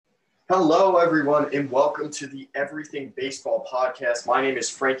Hello, everyone, and welcome to the Everything Baseball podcast. My name is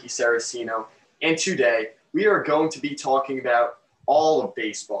Frankie Saracino, and today we are going to be talking about all of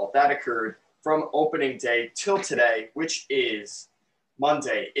baseball that occurred from opening day till today, which is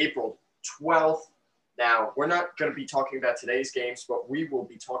Monday, April 12th. Now, we're not going to be talking about today's games, but we will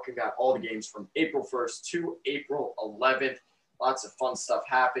be talking about all the games from April 1st to April 11th. Lots of fun stuff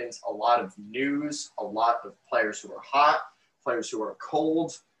happens, a lot of news, a lot of players who are hot, players who are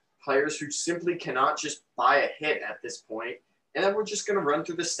cold, players who simply cannot just buy a hit at this point. And then we're just going to run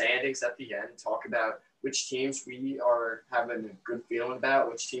through the standings at the end, talk about which teams we are having a good feeling about,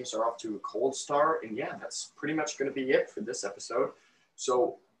 which teams are off to a cold start. And yeah, that's pretty much going to be it for this episode.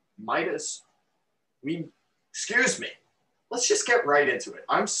 So let's just get right into it.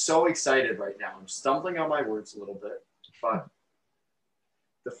 I'm so excited right now. I'm stumbling on my words a little bit, but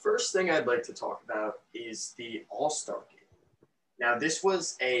the first thing I'd like to talk about is the All-Star game. Now, this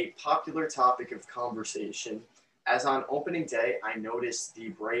was a popular topic of conversation, as on opening day, I noticed the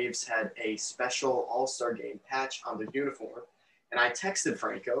Braves had a special All-Star Game patch on their uniform, and I texted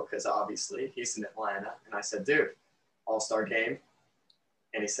Franco, because obviously he's in Atlanta, and I said, dude, All-Star Game?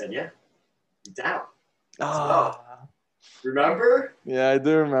 And he said, yeah, you down. So, remember? Yeah, I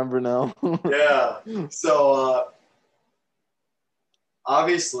do remember now. Yeah. So,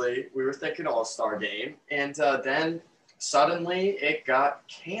 obviously, we were thinking All-Star Game, and then suddenly it got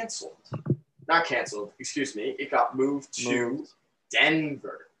canceled. Not canceled, excuse me. It got moved to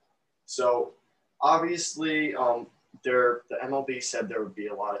Denver. So obviously, the MLB said there would be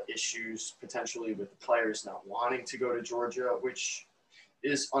a lot of issues potentially with the players not wanting to go to Georgia, which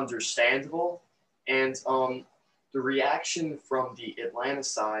is understandable. And the reaction from the Atlanta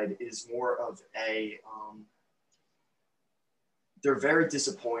side is more of they're very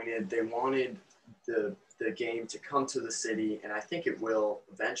disappointed. They wanted the game to come to the city, and I think it will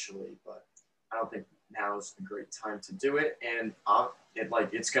eventually, but I don't think now is a great time to do it. And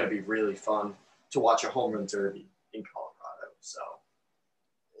it's going to be really fun to watch a home run derby in Colorado. So,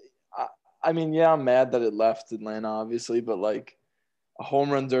 I mean, yeah, I'm mad that it left Atlanta, obviously, but like a home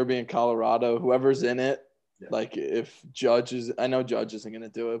run derby in Colorado, whoever's in it, yeah. Like if Judge is, I know Judge isn't going to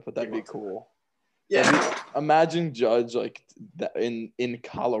do it, but that'd be cool. Yeah. Imagine Judge like in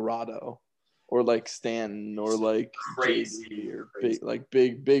Colorado. Or like Stanton, or like crazy, or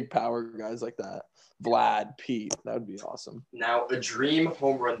big power guys like that. Vlad, Pete, that would be awesome. Now, a dream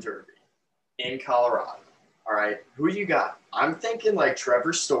home run derby in Colorado. All right, who you got? I'm thinking like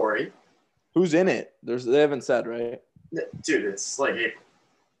Trevor Story. Who's in it? They haven't said, right? Dude, it's like April.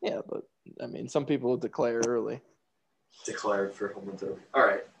 Yeah, but I mean, some people declare early. Declared for home run derby. All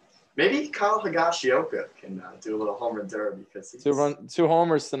right. Maybe Kyle Higashioka can do a little home run derby because he's two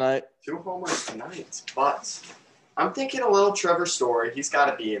homers tonight. 2 homers tonight, but I'm thinking a little Trevor Story. He's got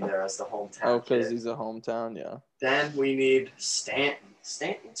to be in there as the hometown. Oh, because he's a hometown, yeah. Then we need Stanton.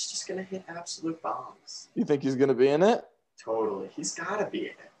 Stanton's just gonna hit absolute bombs. You think he's gonna be in it? Totally, he's got to be in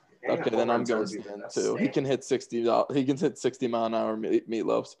it. Okay, then I'm going Stanton too. He can hit 60. He can hit 60-mile-an-hour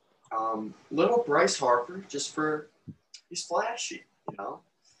meatloafs. Little Bryce Harper, he's flashy, you know.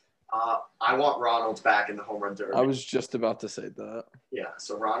 I want Ronald back in the home run derby. I was just about to say that. Yeah,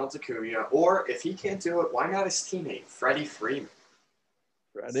 so Ronald Acuna. Or if he can't do it, why not his teammate, Freddie Freeman?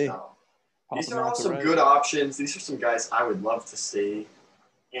 Freddie. So, these are all some good options. These are some guys I would love to see.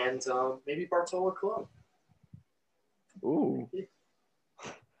 And maybe Bartolo Colon. Ooh.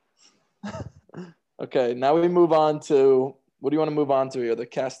 Okay, now we move on to – what do you want to move on to here? The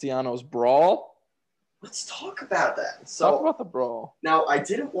Castellanos Brawl? Let's talk about that. So, talk about the brawl. Now, I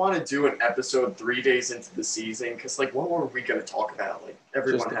didn't want to do an episode 3 days into the season because, like, what were we going to talk about? Like,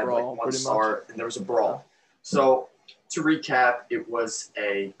 everyone had, brawl, like, one start, and there was a brawl. Yeah. So, to recap, it was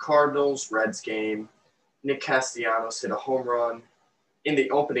a Cardinals-Reds game. Nick Castellanos hit a home run in the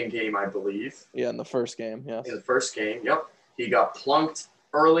opening game, I believe. Yeah, in the first game, yes. In the first game, yep. He got plunked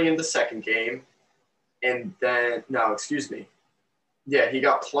early in the second game. And then – no, excuse me. Yeah, he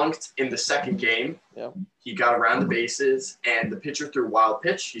got plunked in the second game. Yep. He got around the bases, and the pitcher threw a wild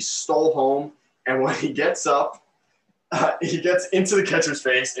pitch. He stole home, and when he gets up, he gets into the catcher's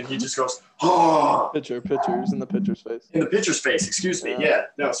face, and he just goes, oh. Pitcher's in the pitcher's face. In the pitcher's face, excuse me. Yeah.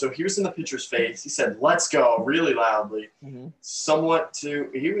 No, so he was in the pitcher's face. He said, let's go, really loudly. Mm-hmm.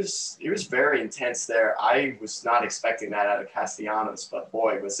 He was very intense there. I was not expecting that out of Castellanos, but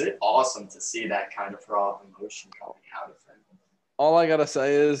boy, was it awesome to see that kind of raw emotion coming out of him. All I gotta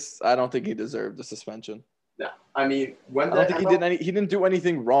say is I don't think he deserved a suspension. No, I mean he didn't do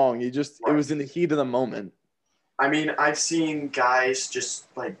anything wrong. He just It was in the heat of the moment. I mean, I've seen guys just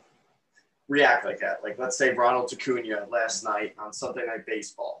react like that. Like, let's say Ronald Acuna last night on Sunday Night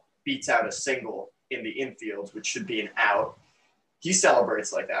Baseball. beats out a single in the infield, which should be an out. He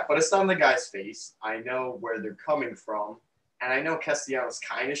celebrates like that, but it's not in the guy's face. I know where they're coming from, and I know Castellanos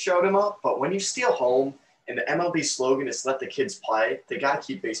kind of showed him up, but when you steal home and the MLB slogan is let the kids play, they got to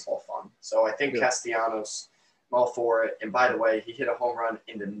keep baseball fun. So I think Castellanos, I'm all for it. And by the way, he hit a home run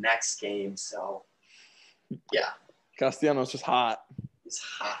in the next game, so yeah. Castellanos is hot. He's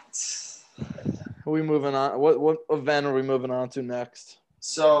hot. Are we moving on? What event are we moving on to next?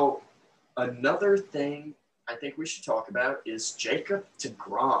 So another thing I think we should talk about is Jacob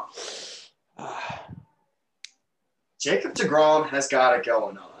deGrom. Jacob deGrom has got it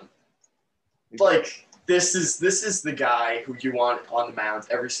going on. Like, this is the guy who you want on the mound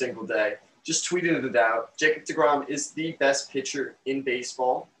every single day. Just tweeted it out. Jacob deGrom is the best pitcher in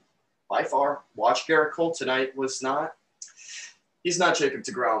baseball by far. Watch Garrett Cole tonight was not. He's not Jacob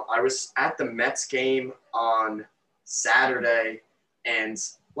deGrom. I was at the Mets game on Saturday, and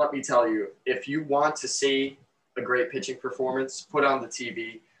let me tell you, if you want to see a great pitching performance, put on the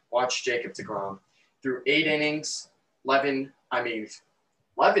TV, watch Jacob deGrom. Through 8 innings, Levin's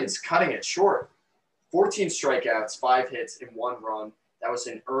cutting it short. 14 strikeouts, 5 hits, and 1 run. That was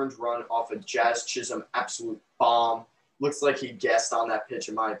an earned run off a Jazz Chisholm absolute bomb. Looks like he guessed on that pitch,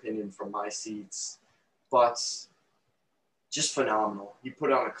 in my opinion, from my seats. But just phenomenal. He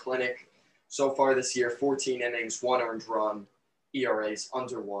put on a clinic so far this year, 14 innings, 1 earned run, ERAs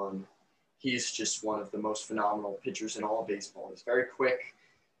under 1. He's just one of the most phenomenal pitchers in all of baseball. He's very quick.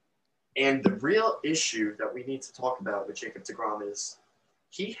 And the real issue that we need to talk about with Jacob deGrom is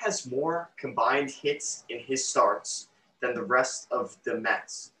he has more combined hits in his starts than the rest of the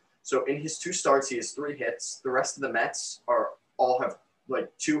Mets. So in his 2 starts, he has 3 hits. The rest of the Mets all have like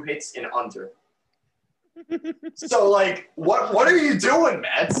 2 hits and under. So like, what are you doing,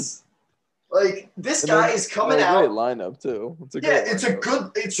 Mets? Like, this guy is coming out. Great lineup too.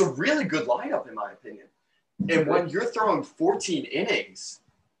 It's a really good lineup in my opinion. And when you're throwing 14 innings,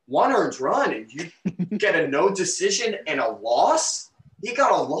 1 earned run, and you get a no decision and a loss, he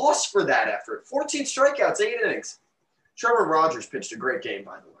got a loss for that effort. 14 strikeouts, 8 innings. Trevor Rogers pitched a great game,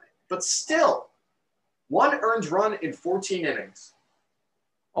 by the way. But still, 1 earned run in 14 innings.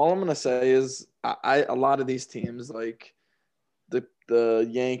 All I'm going to say is a lot of these teams, like the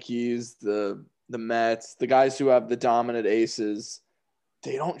Yankees, the Mets, the guys who have the dominant aces,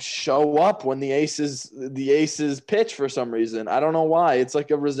 they don't show up when the aces pitch for some reason. I don't know why. It's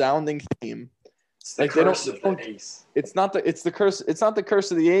like a resounding theme. It's the curse of the ace. It's not the curse. It's not the curse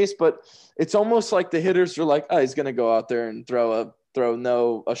of the ace, but it's almost like the hitters are like, oh, he's gonna go out there and throw a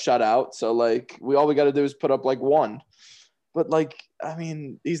shutout. So like all we got to do is put up like 1. But like, I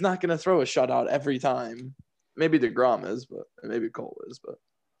mean, he's not gonna throw a shutout every time. Maybe deGrom is, but maybe Cole is. But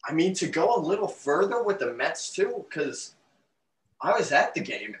I mean, to go a little further with the Mets too, because I was at the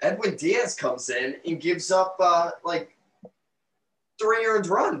game. Edwin Diaz comes in and gives up like 3 earned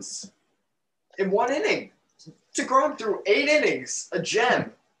runs in 1 inning. deGrom threw 8 innings, a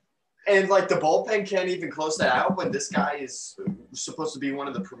gem. And, like, the bullpen can't even close that out when this guy is supposed to be one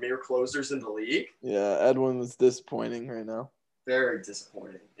of the premier closers in the league. Yeah, Edwin was disappointing right now. Very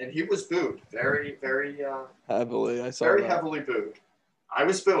disappointing. And he was booed. Very, very heavily. I saw very that. heavily booed. I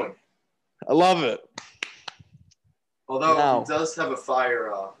was booing. I love it. Although he does have a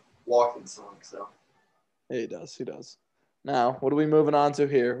fire walking song, so. Yeah, he does. Now, what are we moving on to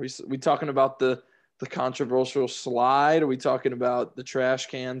here? We talking about the controversial slide? Are we talking about the trash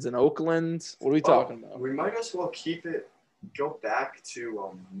cans in Oakland? What are we talking about? We might as well go back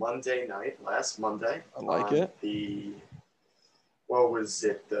to Monday night, last Monday. I like it. What was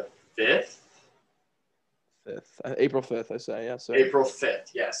it, the 5th? 5th. April 5th, I say, yes. Yeah, April 5th,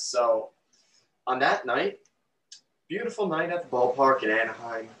 yes. So on that night, beautiful night at the ballpark in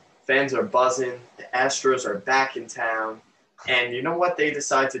Anaheim. Fans are buzzing. The Astros are back in town. And you know what they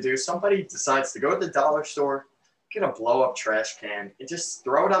decide to do? Somebody decides to go to the dollar store, get a blow-up trash can, and just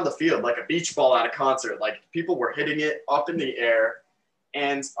throw it on the field like a beach ball at a concert. Like, people were hitting it up in the air.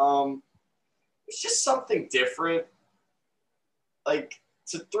 And it's just something different. Like,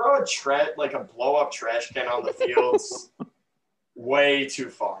 to throw a blow-up trash can on the field's way too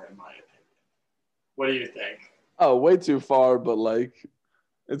far, in my opinion. What do you think? Oh, way too far, but, like,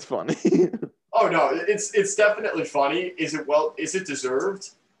 it's funny. Oh, no, it's definitely funny. Is it deserved?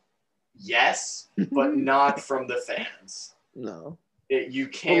 Yes, but not from the fans. No. You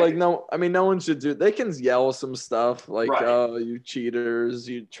can't. Well, like, no, I mean, no one should do. They can yell some stuff like, right. "Oh, you cheaters,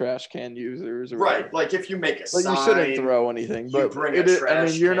 you trash can users." Or right. whatever. Like, if you make a sign. Like, you shouldn't throw anything. But I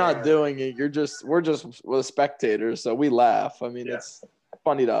mean, you're not doing it. We're just spectators, so we laugh. I mean, It's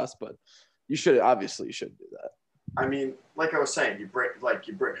funny to us, but you shouldn't do that. I mean, like I was saying, you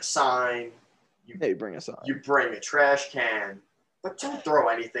bring a sign, Hey, bring us on. you bring a trash can, but don't throw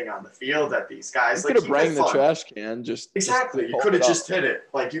anything on the field at these guys. You Like, could have keep it bring the fun. trash can. Exactly. You hold could have it just up. hit it.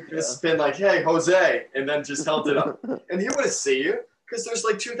 Like, you could have been like, "Hey, Jose," and then just held it up, and he wouldn't see you because there's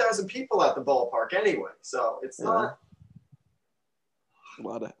like 2,000 people at the ballpark anyway. So it's not.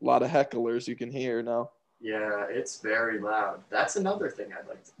 A lot of hecklers you can hear now. Yeah, it's very loud. That's another thing I'd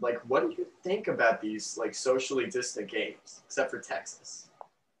like to, like, what do you think about these like socially distant games, except for Texas?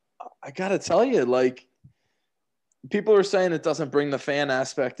 I gotta tell you, like, people are saying it doesn't bring the fan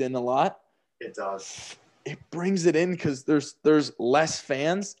aspect in a lot. It does. It brings it in because there's less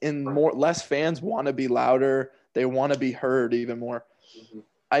fans and less fans want to be louder. They want to be heard even more. Mm-hmm.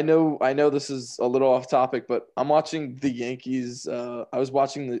 I know this is a little off topic, but I'm watching the Yankees. We're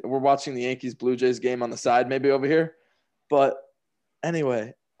watching the Yankees Blue Jays game on the side, maybe over here. But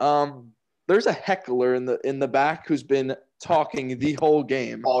anyway, there's a heckler in the back who's been talking the whole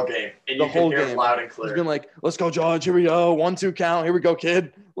game. All game. And The you whole can hear game. him loud and clear. He's been like, "Let's go, Judge. Here we go. 1-2 count. Here we go,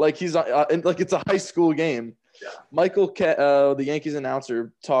 kid." Like he's and like it's a high school game. Yeah. Michael, the Yankees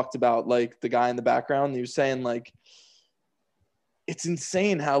announcer, talked about like the guy in the background. He was saying like, it's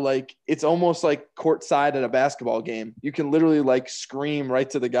insane how like it's almost like courtside at a basketball game. You can literally like scream right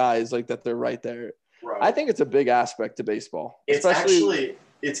to the guys like that they're right there. Right. I think it's a big aspect to baseball.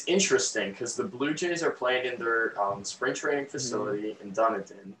 It's interesting because the Blue Jays are playing in their spring training facility in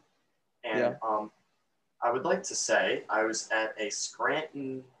Dunedin. And I would like to say I was at a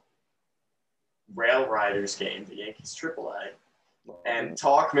Scranton Rail Riders game, the Yankees AAA. And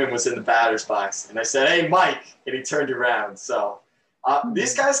Talkman was in the batter's box. And I said, "Hey, Mike." And he turned around. So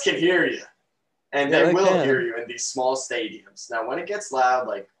these guys can hear you. And they will hear you in these small stadiums. Now, when it gets loud,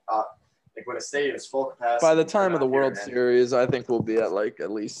 like when a stadium is full capacity. By the time of the World Series, I think we'll be at like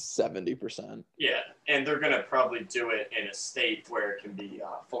at least 70%. Yeah, and they're going to probably do it in a state where it can be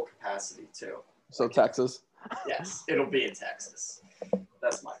full capacity too. So Texas? Yes, it'll be in Texas.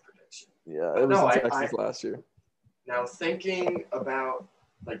 That's my prediction. Yeah, it was in Texas last year. Now, thinking about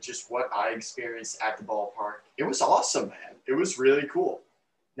like just what I experienced at the ballpark, it was awesome, man. It was really cool.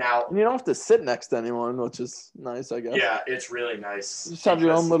 Now, and you don't have to sit next to anyone, which is nice, I guess. Yeah, it's really nice. You just have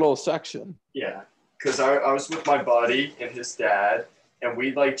your own little section. Yeah, because I was with my buddy and his dad, and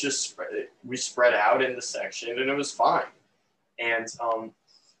we like we spread out in the section, and it was fine. And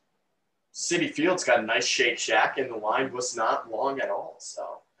Citi Field's got a nice Shake Shack, and the line was not long at all.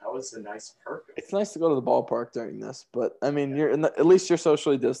 So that was a nice perk. It's nice to go to the ballpark during this, but I mean, at least you're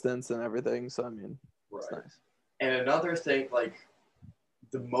socially distanced and everything. So I mean, it's nice. And another thing, like.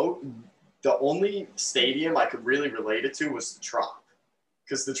 The only stadium I could really relate it to was the Trop,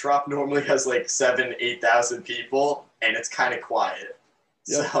 because the Trop normally has like 8,000 people, and it's kind of quiet.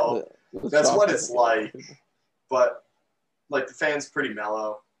 Yep, so that's what it's like. But like the fans pretty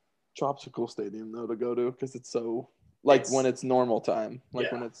mellow. Trop's a cool stadium though to go to because it's so like when it's normal time,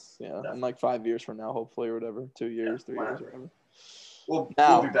 like when it's in like 5 years from now, hopefully or whatever, 2 years, 3 years, whatever.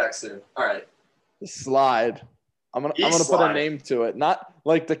 We'll be back soon. All right. The slide. I'm gonna put a name to it. Not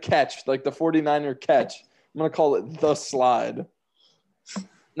like the catch, like the 49er catch. I'm gonna call it the slide.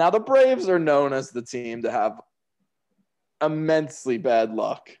 Now the Braves are known as the team to have immensely bad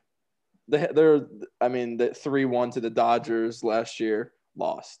luck. The 3-1 to the Dodgers last year,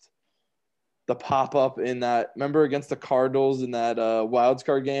 lost. The pop-up in that, remember against the Cardinals in that wild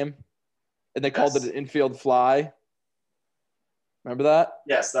card game? And they called it an infield fly. Remember that?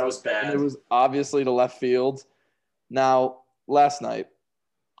 Yes, that was bad. And it was obviously to left field. Now, last night,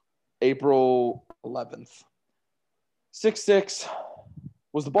 April 11th, 6-6.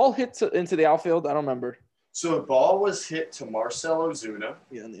 Was the ball hit into the outfield? I don't remember. So the ball was hit to Marcell Ozuna.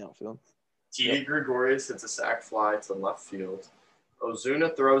 Yeah, in the outfield. Didi Gregorius hits a sac fly to left field.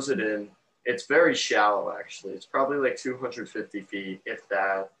 Ozuna throws it in. It's very shallow, actually. It's probably like 250 feet, if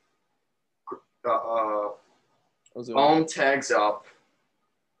that. Bohm tags up.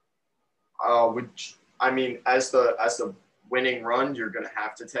 As the winning run, you're going to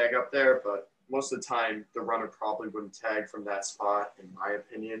have to tag up there, but most of the time, the runner probably wouldn't tag from that spot, in my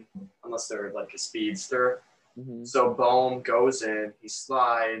opinion, unless they're like a speedster. Mm-hmm. So Bohm goes in, he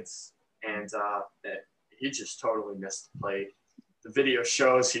slides, and he just totally missed the plate. The video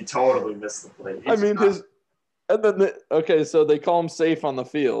shows he totally missed the plate. So they call him safe on the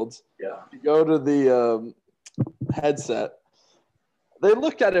field. Yeah. You go to the headset. They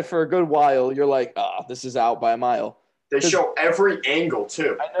look at it for a good while. You're like, this is out by a mile. They show every angle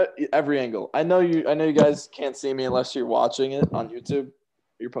too. I know every angle. I know you guys can't see me unless you're watching it on YouTube.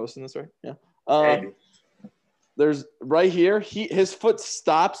 You're posting this, right? Yeah. Maybe. There's right here. His foot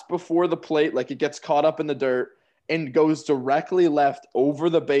stops before the plate, like it gets caught up in the dirt, and goes directly left over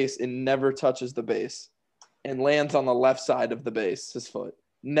the base and never touches the base and lands on the left side of the base, his foot.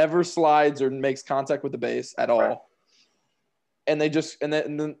 Never slides or makes contact with the base at all. Right. And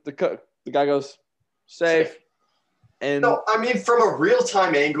then the guy goes, safe. And no, I mean, from a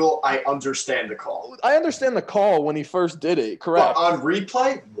real-time angle, I understand the call. I understand the call when he first did it, correct. But on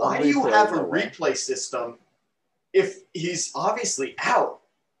replay, why do you have a no way. replay system if he's obviously out?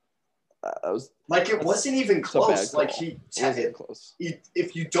 It wasn't even close. Like close.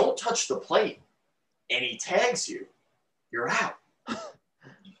 If you don't touch the plate and he tags you, you're out.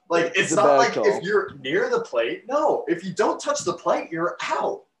 Like it's not like call. If you're near the plate. No, if you don't touch the plate, you're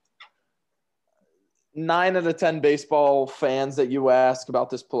out. 9 out of 10 baseball fans that you ask about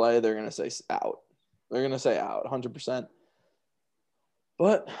this play, they're gonna say out. They're gonna say out, 100%.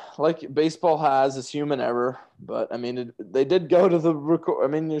 But like baseball has this human error. But I mean, they did go to the record. I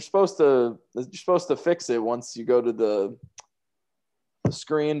mean, you're supposed to fix it once you go to the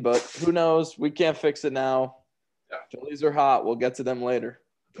screen. But who knows? We can't fix it now. Yeah. Phillies are hot. We'll get to them later.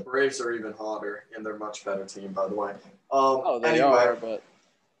 The Braves are even hotter, and they're a much better team, by the way. They are, but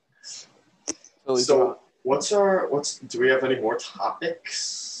Phillies are hot. Do we have any more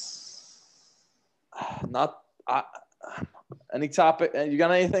topics? Any topic? You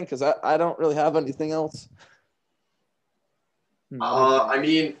got anything? Because I don't really have anything else. I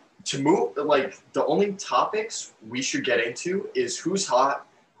mean, to move, like, the only topics we should get into is who's hot,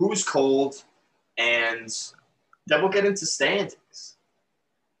 who's cold, and then we'll get into standings.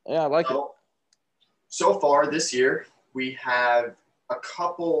 Yeah, I like it. So far this year, we have a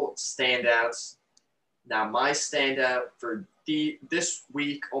couple standouts. Now, my standout for this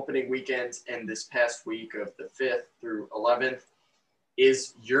week, opening weekend, and this past week of the 5th through 11th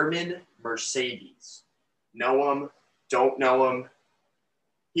is Yermin Mercedes. Know him, don't know him.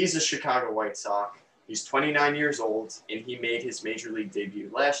 He's a Chicago White Sox. He's 29 years old, and he made his major league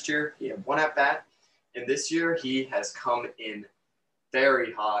debut last year. He had 1 at-bat, and this year he has come in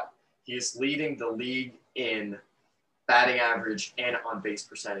very hot. He is leading the league in batting average and on-base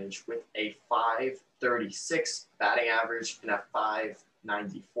percentage with a .536 batting average and a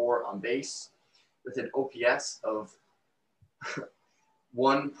 .594 on base with an OPS of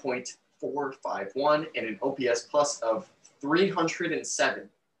 1.451 and an OPS plus of 307.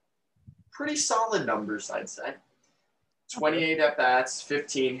 Pretty solid numbers, I'd say. 28 at-bats,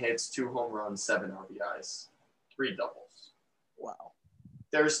 15 hits, 2 home runs, 7 RBIs, 3 doubles. Wow.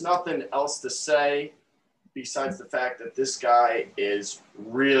 There's nothing else to say besides the fact that this guy is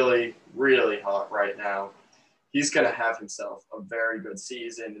really, really hot right now. He's going to have himself a very good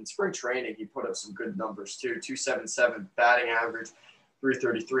season. In spring training, he put up some good numbers too. 277 batting average,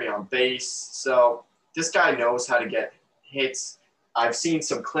 333 on base. So this guy knows how to get hits. I've seen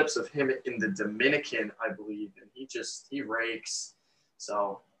some clips of him in the Dominican, I believe, and he rakes.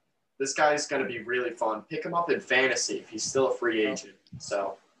 So this guy's going to be really fun. Pick him up in fantasy if he's still a free agent.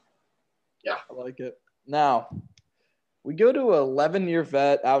 So, yeah. I like it. Now, we go to an 11-year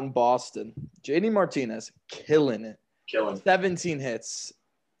vet out in Boston. JD Martinez, killing it. 17 hits,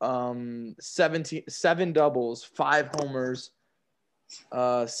 7 doubles, 5 homers,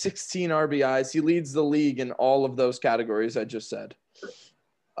 16 RBIs. He leads the league in all of those categories I just said.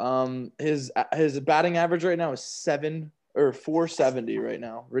 His batting average right now is 470 right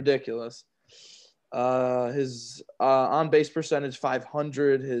now. Ridiculous. His on-base percentage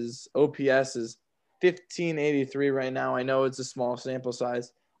 500. His OPS is 1583 right now. I know it's a small sample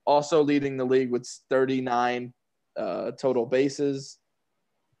size. Also leading the league with 39 total bases.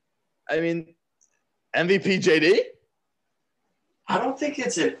 I mean, MVP JD? I don't think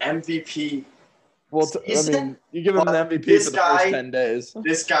it's an MVP. Well, I mean, you give him an MVP for the first 10 days.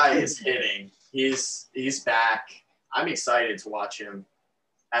 This guy is hitting. He's back. I'm excited to watch him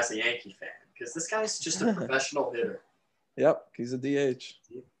as a Yankee fan because this guy's just a professional hitter. Yep, he's a DH.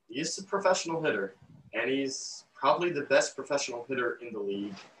 He's a professional hitter, and he's probably the best professional hitter in the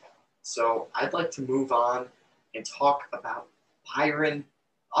league. So I'd like to move on and talk about Byron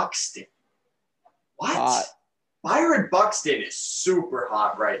Buxton. What? Hot. Byron Buxton is super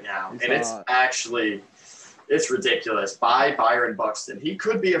hot right now, He's hot. It's ridiculous. Buy Byron Buxton. He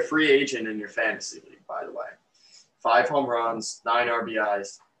could be a free agent in your fantasy league, by the way. 5 home runs, 9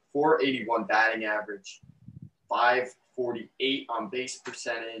 RBIs, 481 batting average, 548 on base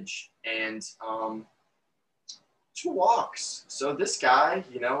percentage, and 2 walks. So this guy,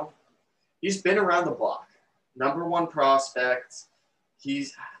 he's been around the block. Number 1 prospect.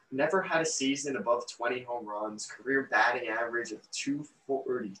 He's never had a season above 20 home runs, career batting average of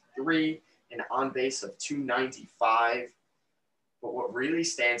 243, and on base of 295. But what really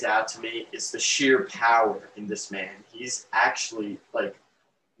stands out to me is the sheer power in this man. He's actually like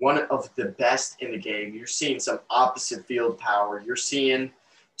one of the best in the game. You're seeing some opposite field power. You're seeing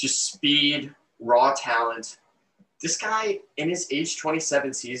just speed, raw talent. This guy, in his age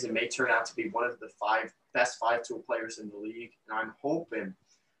 27 season, may turn out to be one of the best 5-tool players in the league. And I'm hoping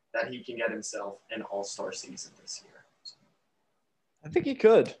that he can get himself an all-star season this year. I think he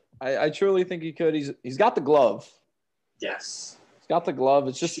could. I truly think he could. He's got the glove. Yes. He's got the glove.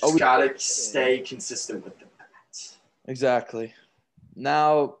 It's just got to stay consistent with the bat. Exactly.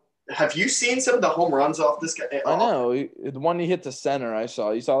 Now, have you seen some of the home runs off this guy? I know. The one he hit to center, I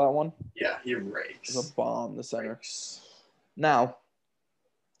saw. You saw that one? Yeah, he rakes. It was a bomb to center. Now,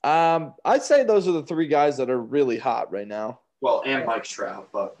 I'd say those are the three guys that are really hot right now. Well, and Mike Trout,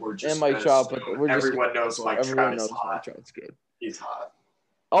 but we're just everyone knows Mike Trout is hot. Mike Trout's good. He's hot.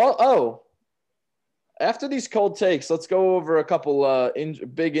 Oh, after these cold takes, let's go over a couple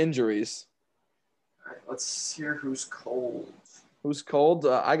big injuries. All right, let's hear who's cold. Who's cold?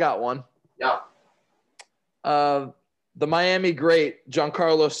 I got one. Yeah. The Miami great,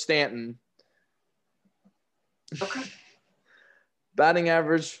 Giancarlo Stanton. Okay. Batting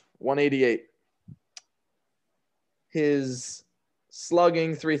average, 188. His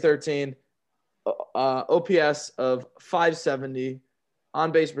slugging, 313. OPS of 570.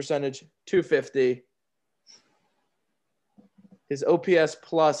 On-base percentage, 250. His OPS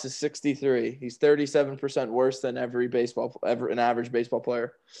plus is 63. He's 37% worse than an average baseball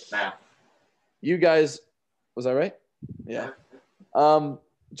player. Now, you guys, was that right? Yeah.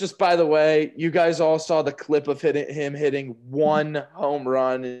 Just by the way, you guys all saw the clip of him hitting one home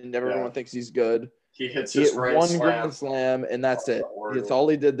run, and everyone thinks he's good. He hit one grand slam, and that's it. That's all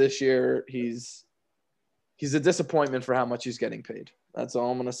he did this year. He's a disappointment for how much he's getting paid. That's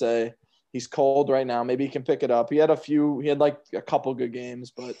all I'm gonna say. He's cold right now. Maybe he can pick it up. He had like a couple good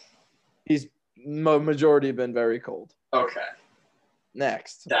games, but he's majority been very cold. Okay.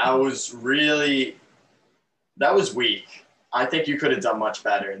 Next. That was weak. I think you could have done much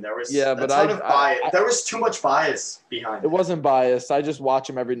better. And there was there was too much bias behind it. It wasn't biased. I just watch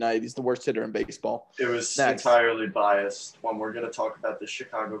him every night. He's the worst hitter in baseball. It was entirely biased. When we're going to talk about the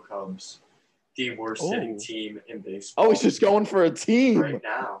Chicago Cubs, the worst hitting team in baseball. Oh, he's just going for a team right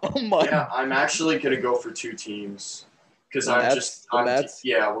now. Oh my! Yeah, I'm actually going to go for two teams because Mets?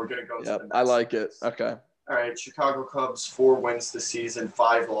 Yeah, we're going to go to the Mets. I like it. Okay. All right, Chicago Cubs, 4 wins this season,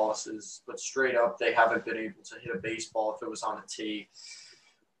 5 losses, but straight up, they haven't been able to hit a baseball if it was on a tee.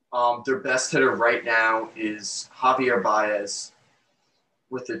 Their best hitter right now is Javier Baez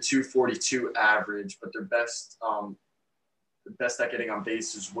with a 242 average, but their best at getting on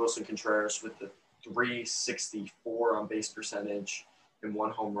base is Wilson Contreras with the 364 on base percentage and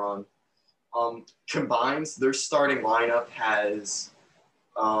 1 home run. Combined, their starting lineup has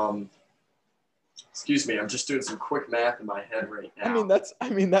excuse me, I'm just doing some quick math in my head right now. That's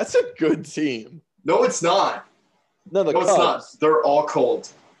a good team. No, it's not. No, Cubs. It's not. They're all cold.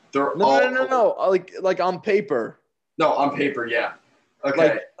 No. Like on paper. No, on paper, yeah. Okay.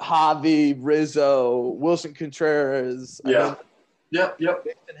 Like Javi, Rizzo, Wilson Contreras. Yeah. Yep.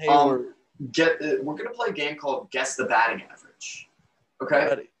 Nathan Hayward. We're gonna play a game called Guess the Batting Average.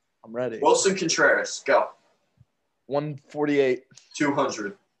 Okay. I'm ready. Wilson Contreras, go. 148.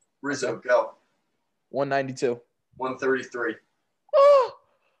 200. Rizzo, go. 192. 133.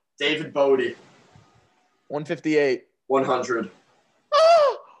 David Bodie. 158. 100.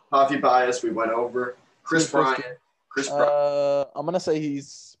 Javi Baez, we went over. Chris Bryant. I'm going to say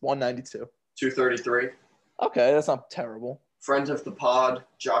he's 192. 233. Okay, that's not terrible. Friend of the pod,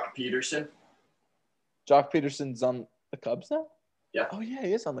 Jock Peterson. Jock Peterson's on the Cubs now? Yeah. Oh, yeah,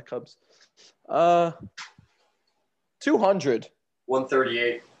 he is on the Cubs. 200.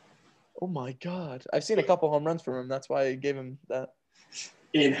 138. Oh, my God. I've seen a couple home runs from him. That's why I gave him that.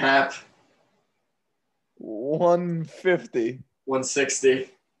 Ian Happ. 150. 160.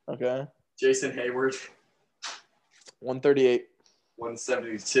 Okay. Jason Hayward. 138.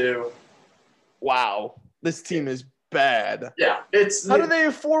 172. Wow. This team is bad. Yeah. How do they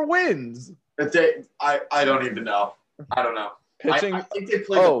have 4 wins? I don't even know. I don't know. Pitching. I think they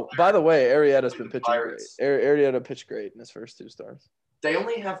played by the way, Arrieta's been pitching great. Arrieta pitched great in his first 2 starts. They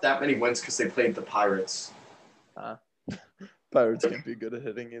only have that many wins because they played the Pirates. Pirates can't be good at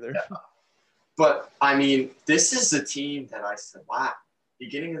hitting either. Yeah. But, I mean, this is a team that I said, wow,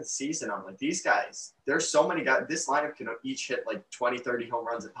 beginning of the season, I'm like, these guys, there's so many guys. This lineup can each hit like 20, 30 home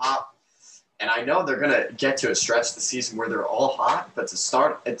runs a pop. And I know they're going to get to a stretch the season where they're all hot. But to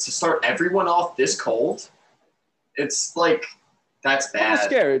start everyone off this cold, it's like, that's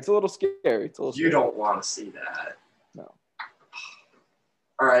bad. It's a little scary. You don't want to see that. No.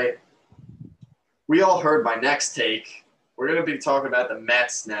 All right. We all heard my next take. We're going to be talking about the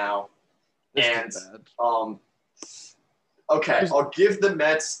Mets now. This is bad. Okay, I'll give the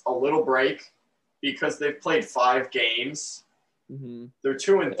Mets a little break because they've played 5 games. Mm-hmm. They're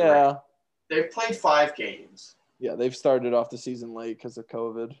 2-3. Yeah. They've played 5 games. Yeah, they've started off the season late because of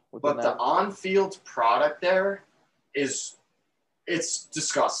COVID. But the on-field product there it's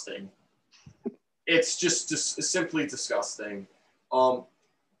disgusting. It's just simply disgusting.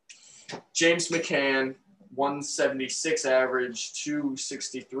 James McCann, 176 average,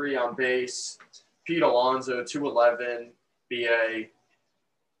 263 on base. Pete Alonso, 211, BA,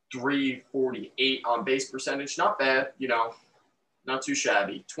 348 on base percentage. Not bad, not too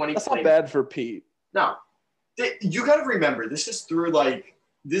shabby. 20. That's not bad for Pete. No. You got to remember, this is through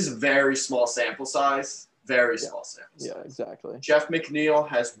this very small sample size. Very small sample size. Yeah, exactly. Jeff McNeil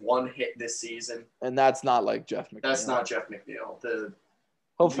has 1 hit this season. And that's not like Jeff McNeil. That's not Jeff McNeil.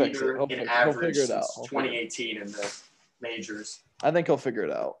 He'll fix it. He'll figure it out. 2018 in the majors. I think he'll figure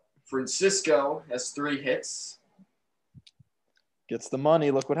it out. Francisco has 3 hits. Gets the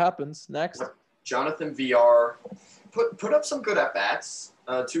money. Look what happens next. Jonathan VR put up some good at bats.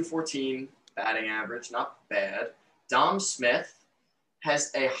 214 batting average, not bad. Dom Smith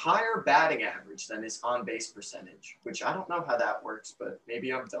has a higher batting average than his on-base percentage, which I don't know how that works, but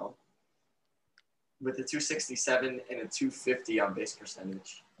maybe I'm dumb. With a 267 and a 250 on-base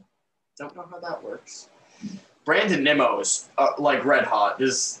percentage. Don't know how that works. Brandon Nimmo is red hot.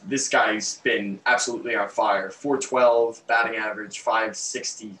 This guy's been absolutely on fire. 412 batting average,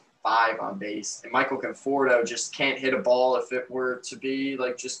 565 on base. And Michael Conforto just can't hit a ball if it were to be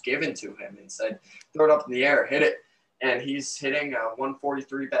just given to him and said, throw it up in the air, hit it. And he's hitting a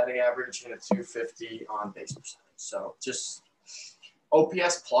 143 batting average and a 250 on base percentage. So just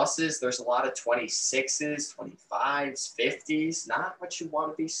OPS pluses, there's a lot of 26s, 25s, 50s. Not what you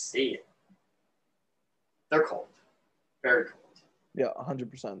want to be seeing. They're cold. Very cold. Yeah,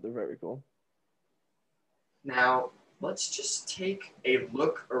 100%. They're very cool. Now, let's just take a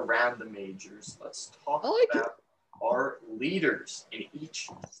look around the majors. Let's talk about our leaders in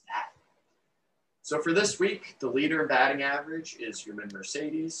each stat. So for this week, the leader in batting average is Yermin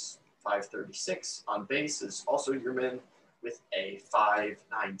Mercedes, 536. On base is also Yermin with a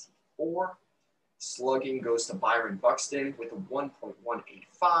 594. Slugging goes to Byron Buxton with a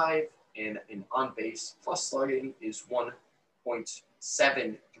 1.185. And an on-base plus slugging is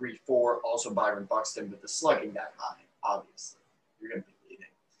 1.734. Also Byron Buxton with the slugging that high, obviously. You're going to be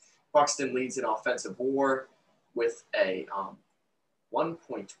leading. Buxton leads in offensive WAR with a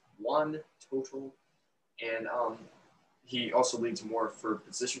 1.1 total. And he also leads more for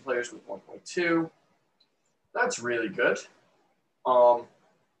position players with 1.2. That's really good. The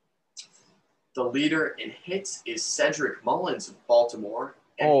leader in hits is Cedric Mullins of Baltimore.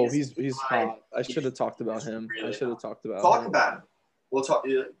 He's hot. I should have talked about him. Really Talk about him. We'll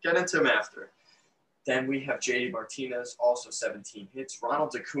get into him after. Then we have JD Martinez, also 17 hits.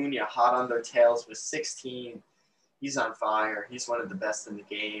 Ronald Acuna, hot on their tails with 16. He's on fire. He's one of the best in the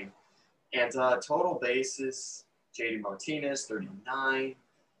game. And total bases, JD Martinez, 39.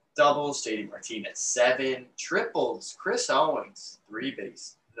 Doubles, JD Martinez, 7. Triples, Chris Owings, 3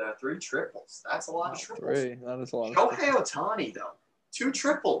 triples. That's a lot of triples. 3. That is a lot. Shohei Ohtani, though. 2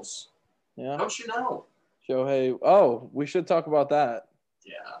 triples. Yeah. Don't you know? Shohei. Oh, we should talk about that.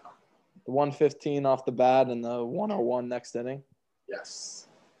 Yeah. The 115 off the bat and the 101 next inning. Yes.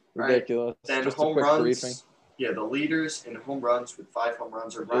 Ridiculous. Right. Then just home a quick runs. briefing. Yeah, the leaders in home runs with 5 home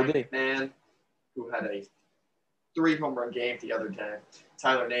runs are Ryan McMahon, who had a 3 home run game the other day.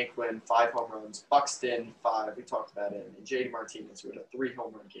 Tyler Naquin, 5 home runs. Buxton, 5. We talked about it. And JD Martinez, who had a 3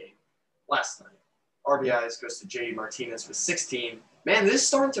 home run game last night. RBIs goes to JD Martinez with 16. Man, this is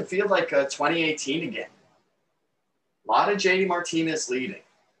starting to feel like 2018 again. A lot of JD Martinez leading.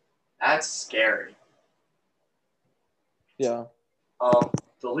 That's scary. Yeah.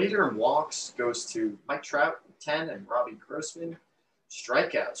 The leader in walks goes to Mike Trout with 10 and Robbie Grossman.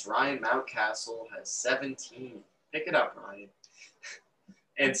 Strikeouts, Ryan Mountcastle has 17. Pick it up, Ryan.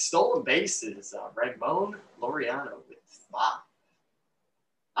 And stolen bases, Ramon Laureano with 5.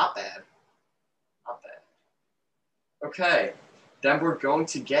 Not bad. Not bad. Okay, then we're going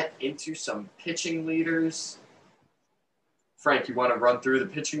to get into some pitching leaders. Frank, you want to run through the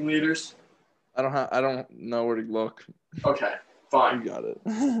pitching leaders? I don't know where to look. Okay, fine. You got it.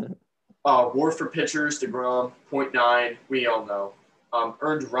 WAR for pitchers, DeGrom, 0.9. We all know.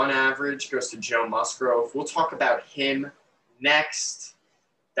 Earned run average goes to Joe Musgrove. We'll talk about him next.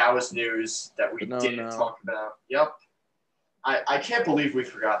 That was news that we didn't talk about. Yep. I can't believe we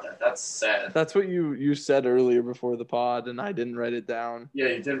forgot that. That's sad. That's what you said earlier before the pod, and I didn't write it down. Yeah,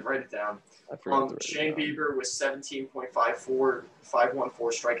 you didn't write it down. I forgot to write Shane it down. Bieber was 17.54, 514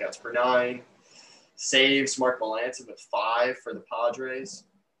 strikeouts per nine. Saves Mark Melancon with 5 for the Padres.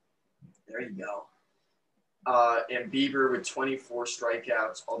 There you go. And Bieber with 24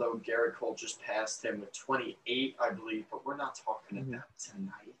 strikeouts, although Garrett Cole just passed him with 28, I believe, but we're not talking about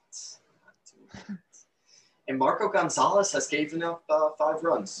tonight. We're not doing that. And Marco Gonzalez has given up 5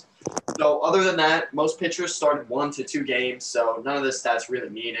 runs. So other than that, most pitchers started 1 to 2 games, so none of the stats really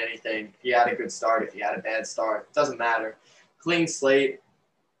mean anything. If you had a good start, if you had a bad start, it doesn't matter. Clean slate.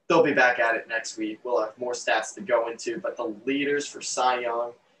 They'll be back at it next week. We'll have more stats to go into, but the leaders for Cy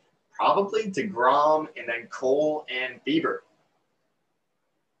Young, probably DeGrom and then Cole and Bieber.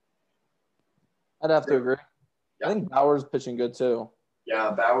 I'd have to agree. Yeah. I think Bauer's pitching good too.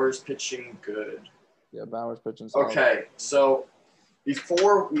 Yeah, Bauer's pitching good. Yeah, Bauer's pitching solid. Okay, so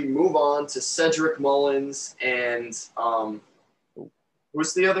before we move on to Cedric Mullins and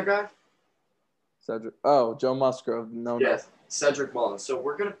who's the other guy? Joe Musgrove. Yes, Cedric Mullins. So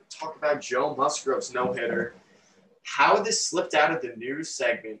we're going to talk about Joe Musgrove's no-hitter. How this slipped out of the news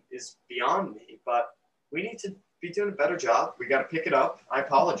segment is beyond me, but we need to be doing a better job. We got to pick it up. I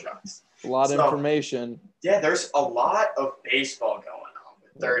apologize. A lot of information. Yeah, there's a lot of baseball going on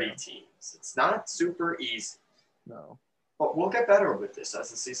with 30 teams. It's not super easy. No. But we'll get better with this as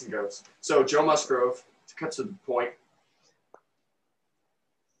the season goes. So Joe Musgrove, to cut to the point,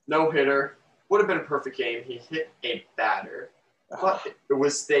 no-hitter. Would have been a perfect game. He hit a batter. But it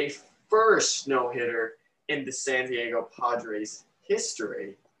was their first no-hitter in the San Diego Padres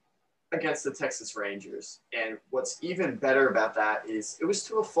history against the Texas Rangers. And what's even better about that is it was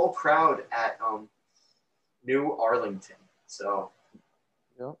to a full crowd at New Arlington. So,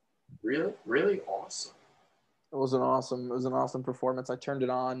 really, really awesome. It was an awesome performance. I turned it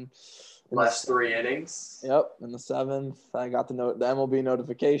on. Last 3 innings. Yep, in the 7th, I got the MLB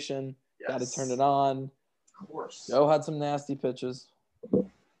notification. Yes. Got to turn it on. Of course. Joe had some nasty pitches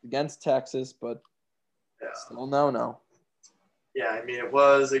against Texas, but still no. Yeah, I mean, it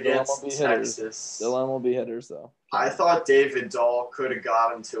was against Texas. Still MLB hitters, though. I thought David Dahl could have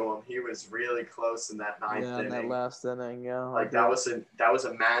gotten to him. He was really close in that 9th inning. In that last inning, yeah. Like that was a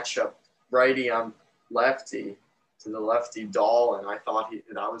matchup, righty on lefty to the lefty Dahl, and I thought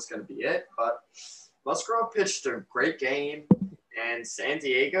that was going to be it. But Musgrove pitched a great game, and San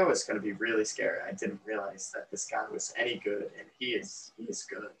Diego is going to be really scary. I didn't realize that this guy was any good, and he is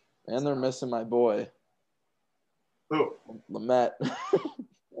good. And they're missing my boy. Who? Lamet.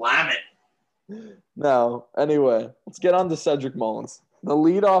 Lamet. No. Anyway, let's get on to Cedric Mullins. The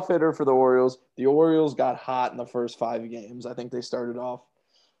leadoff hitter for the Orioles. The Orioles got hot in the first 5 games. I think they started off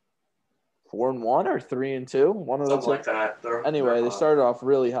 4-1 or 3-2. One of those. Something like that. Anyway, they started off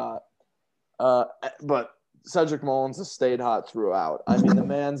really hot. But Cedric Mullins has stayed hot throughout. I mean, the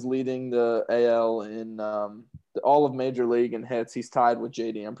man's leading the AL in all of Major League in hits. He's tied with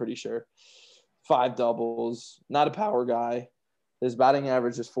JD, I'm pretty sure. 5 doubles. Not a power guy. His batting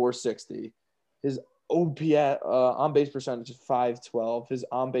average is .460. His OPS on base percentage is .512. His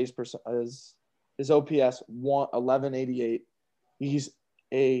on base his OPS 1188. He's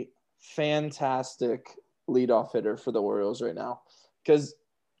a fantastic leadoff hitter for the Orioles right now. Because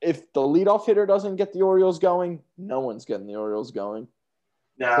if the leadoff hitter doesn't get the Orioles going, no one's getting the Orioles going.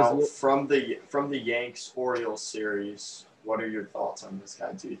 Now, from the Yanks Orioles series, what are your thoughts on this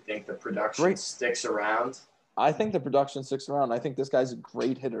guy? Do you think the production sticks around? I think the production sticks around. I think this guy's a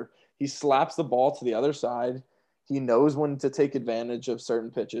great hitter. He slaps the ball to the other side. He knows when to take advantage of certain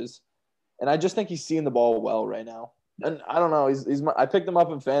pitches. And I just think he's seeing the ball well right now. And I don't know. I picked him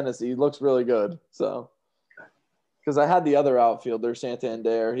up in fantasy. He looks really good. So, because I had the other outfielder,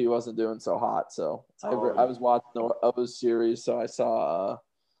 Santander. He wasn't doing so hot. So I was watching those series. So I saw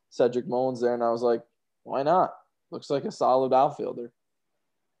Cedric Mullins there, and I was like, why not? Looks like a solid outfielder.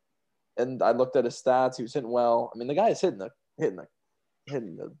 And I looked at his stats. He was hitting well. I mean, the guy is hitting the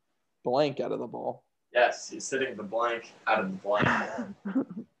blank out of the ball. Yes, he's hitting the blank out of the blank.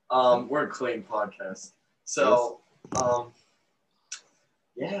 We're a clean podcast. So,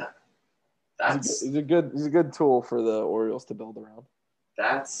 yeah. He's a good tool for the Orioles to build around.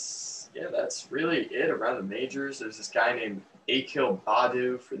 That's really it around the majors. There's this guy named Akil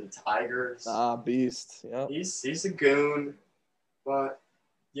Baddoo for the Tigers. Beast. Yeah. He's a goon, but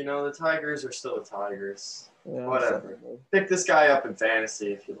the Tigers are still the Tigers. Yeah, whatever. Pick this guy up in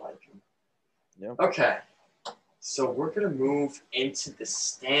fantasy if you like him. Yep. Okay. So we're gonna move into the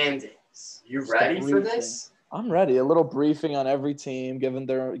standings. You ready for this? I'm ready. A little briefing on every team, give them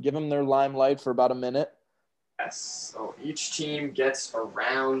their limelight for about a minute. Yes. So each team gets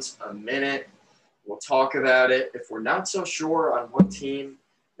around a minute. We'll talk about it. If we're not so sure on one team,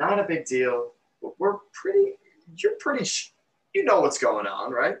 not a big deal. But you know what's going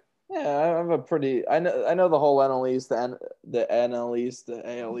on, right? Yeah, I have a pretty. I know the whole NL East, the NL East,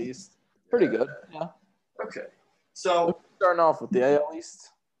 the AL East. Pretty good. Yeah. Okay. So, Starting off with the AL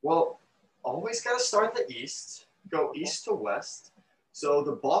East. well, always got to start in the East. Go east to west. So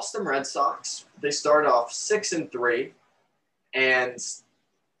the Boston Red Sox, they start off 6-3, and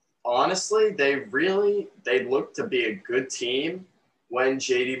honestly, they look to be a good team when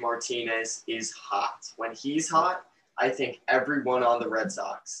JD Martinez is hot. When he's hot, I think everyone on the Red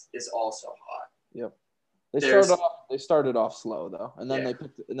Sox is also hot. Yep. They started off slow though, and then I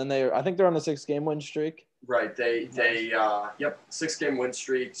think they're on a 6-game win streak. Right. They 6-game win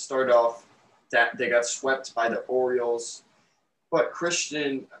streak. Started off that they got swept by the Orioles, but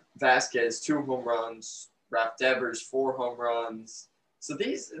Christian Vasquez 2 home runs, Ralph Devers 4 home runs. So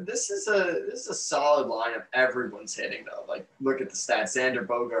this is a solid lineup. Everyone's hitting though. Like look at the stats. Xander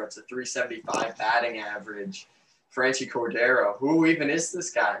Bogaerts a 375 batting average. Franchi Cordero, who even is this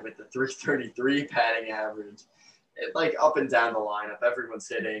guy with the 333 batting average? Like up and down the lineup, everyone's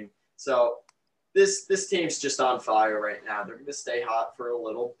hitting. So this team's just on fire right now. They're going to stay hot for a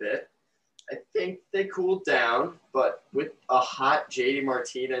little bit. I think they cooled down, but with a hot JD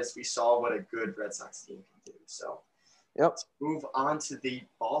Martinez, we saw what a good Red Sox team can do. So let's move on to the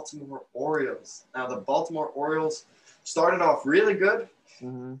Baltimore Orioles. Now, the Baltimore Orioles started off really good,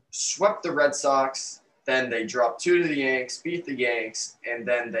 swept the Red Sox, then they dropped 2 to the Yanks, beat the Yanks, and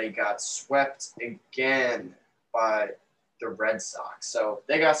then they got swept again by the Red Sox. So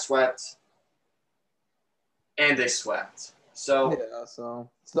they got swept, and they swept. So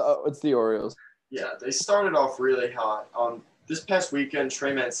it's the Orioles. Yeah, they started off really hot. This past weekend,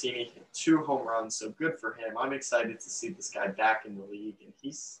 Trey Mancini hit 2 home runs, so good for him. I'm excited to see this guy back in the league, and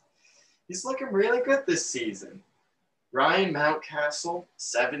he's looking really good this season. Ryan Mountcastle,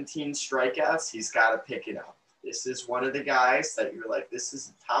 17 strikeouts. He's got to pick it up. This is one of the guys that you're like, this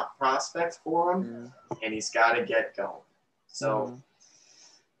is a top prospect for him, and he's got to get going. So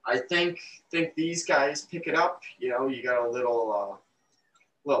I think these guys pick it up. You know, you got a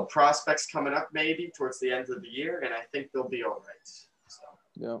little prospects coming up maybe towards the end of the year, and I think they'll be all right. So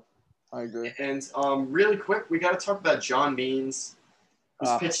yeah, I agree. And really quick, we got to talk about John Means,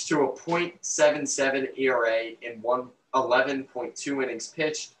 who's pitched to a .77 ERA in 11.2 innings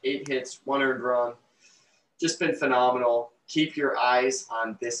pitched, 8 hits, 1 earned run. Just been phenomenal. Keep your eyes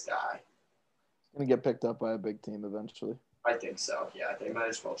on this guy. He's going to get picked up by a big team eventually. I think so. Yeah, they might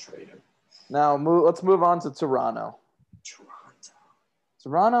as well trade him. Now, let's move on to Toronto.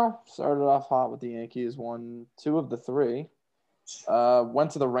 Toronto started off hot with the Yankees, won 2 of the 3.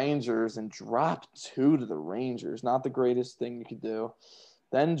 Went to the Rangers and dropped 2 to the Rangers. Not the greatest thing you could do.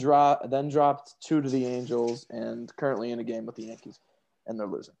 Then dropped 2 to the Angels, and currently in a game with the Yankees, and they're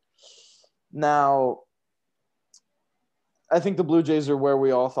losing. Now, I think the Blue Jays are where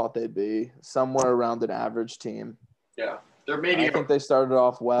we all thought they'd be, somewhere around an average team. Yeah, I think they started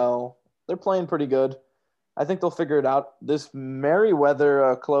off well. They're playing pretty good. I think they'll figure it out. This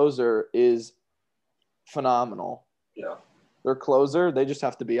Merriweather closer is phenomenal. Yeah. Their closer, they just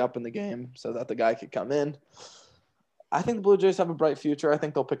have to be up in the game so that the guy could come in. I think the Blue Jays have a bright future. I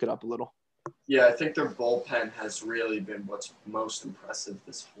think they'll pick it up a little. Yeah, I think their bullpen has really been what's most impressive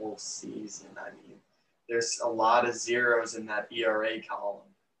this whole season. I mean, there's a lot of zeros in that ERA column.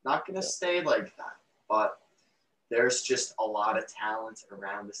 Not going to stay like that, but there's just a lot of talent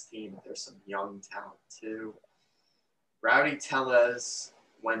around this team. There's some young talent too. Rowdy Tellez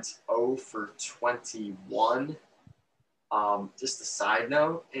went 0 for 21. Just a side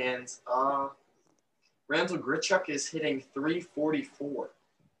note, and Randall Grichuk is hitting 344.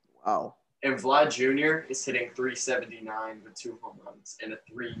 Wow. And Vlad Jr. is hitting 379 with 2 home runs and a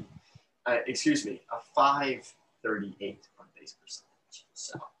 538 on base percentage.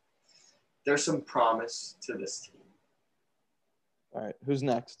 So there's some promise to this team. All right, who's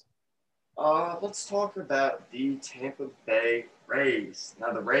next? Let's talk about the Tampa Bay Rays.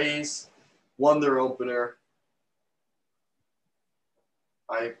 Now the Rays won their opener.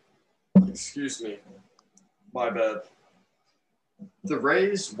 Excuse me. My bad. The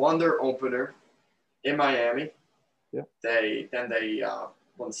Rays won their opener in Miami. Yeah. They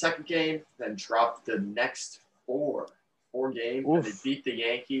won the second game, then dropped the next four games. And they beat the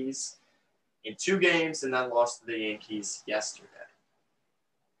Yankees in 2 games and then lost to the Yankees yesterday.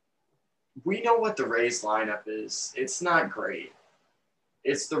 We know what the Rays lineup is. It's not great.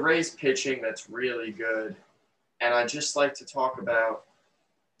 It's the Rays pitching that's really good. And I'd just like to talk about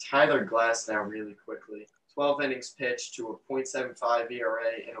Tyler Glasnow really quickly. 12 innings pitched to a .75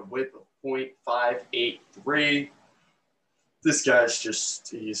 ERA and a whip of .583. This guy's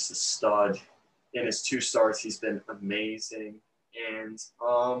he's a stud. In his 2 starts, he's been amazing. And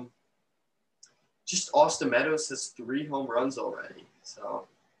just Austin Meadows has 3 home runs already. So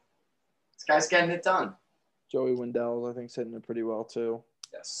this guy's getting it done. Joey Wendell, I think, is hitting it pretty well too.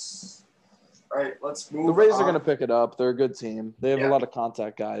 Yes. All right, let's move. The Rays are going to pick it up. They're a good team. They have Yeah. a lot of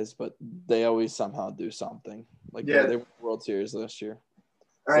contact guys, but they always somehow do something. Like they won the World Series last year.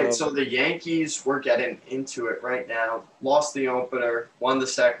 All right, so the Yankees, we're getting into it right now. Lost the opener, won the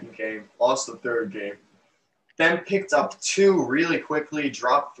second game, lost the third game. Then picked up 2 really quickly,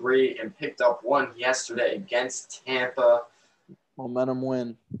 dropped 3, and picked up 1 yesterday against Tampa. Momentum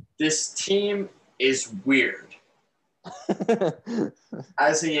win. This team is weird.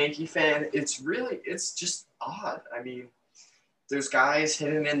 As a Yankee fan, it's just odd. I mean, there's guys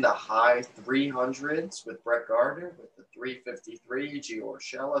hitting in the high 300s with Brett Gardner with the 353, Gio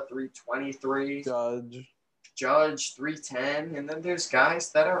Urshela 323, Judge 310, and then there's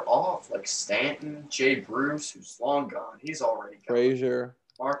guys that are off like Stanton, Jay Bruce, who's long gone. He's already gone. Frazier.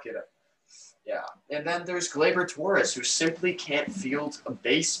 Mark it up. Yeah, and then there's Gleyber Torres, who simply can't field a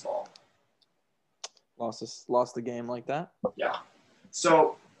baseball. Lost the game like that. Yeah.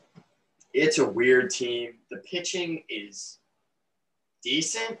 So it's a weird team. The pitching is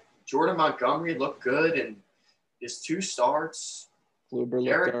decent. Jordan Montgomery looked good in his 2 starts. Kluber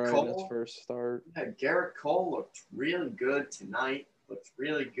looked all right in his first start. Yeah, Garrett Cole looked really good tonight. Looked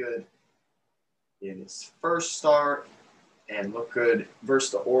really good in his first start and looked good versus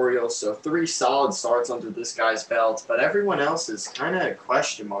the Orioles. So 3 solid starts under this guy's belt. But everyone else is kind of a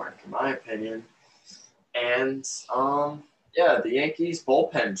question mark, in my opinion. And, the Yankees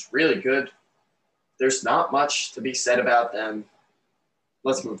bullpen's really good. There's not much to be said about them.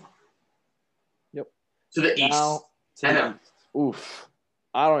 Let's move on. Yep. To the East. East. Oof.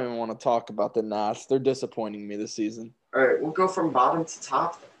 I don't even want to talk about the Nats. They're disappointing me this season. All right, we'll go from bottom to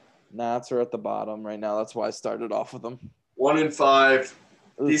top. Nats are at the bottom right now. That's why I started off with them. 1-5. Oof.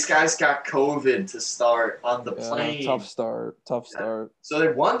 These guys got COVID to start on the plane. Tough start. So they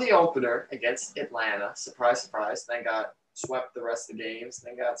won the opener against Atlanta. Surprise, surprise. Then got swept the rest of the games.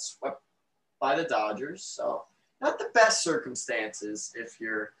 Then got swept by the Dodgers. So not the best circumstances if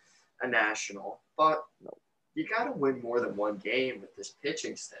you're a National. But you got to win more than 1 game with this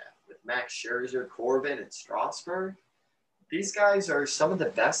pitching staff. With Max Scherzer, Corbin, and Strasburg. These guys are some of the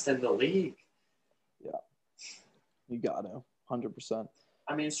best in the league. Yeah. You got to. 100%.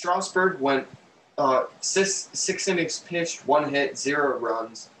 I mean, Strasburg went 6 innings pitched, 1 hit, 0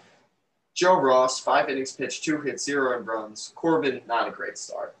 runs. Joe Ross, 5 innings pitched, 2 hits, 0 runs. Corbin, not a great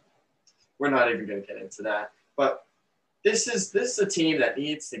start. We're not even going to get into that. But this is a team that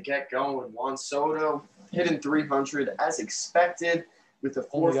needs to get going. Juan Soto hitting 300 as expected with a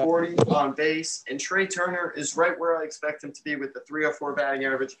 440 on base. And Trey Turner is right where I expect him to be with the 304 batting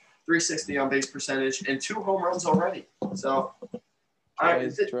average, 360 on base percentage, and 2 home runs already. So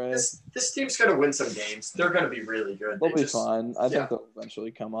this team's going to win some games. They're going to be really good. They'll be fine. I think they'll eventually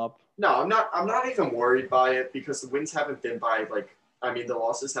come up. No, I'm not even worried by it because the wins haven't been by the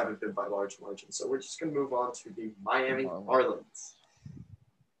losses haven't been by large margins. So we're just going to move on to the Miami Marlins.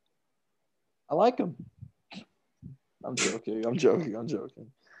 I like them. I'm joking.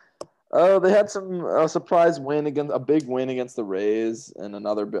 Oh, they had a surprise win a big win against the Rays and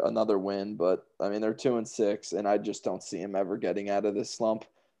another win, but I mean they're 2-6, and I just don't see them ever getting out of this slump.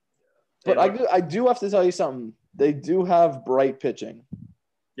 But I do have to tell you something. They do have bright pitching.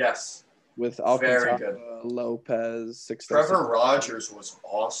 Yes. With Alcantara, Lopez, Trevor Rogers was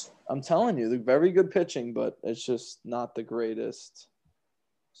awesome. I'm telling you, they're very good pitching, but it's just not the greatest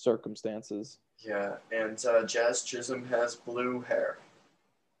circumstances. Yeah, and Jazz Chisholm has blue hair.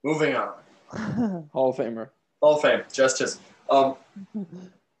 Moving on. Hall of Famer. Hall of Fame, Jazz Chisholm.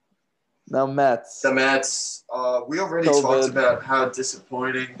 Now Mets. The Mets. We already talked about how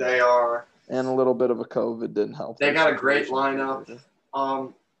disappointing they are. And a little bit of a COVID didn't help. They got a great lineup.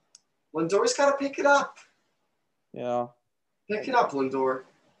 Lindor's got to pick it up. Yeah. Pick it up, Lindor.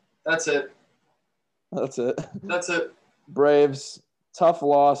 That's it. Braves, tough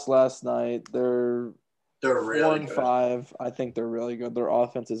loss last night. They're really 4-5. I think they're really good. Their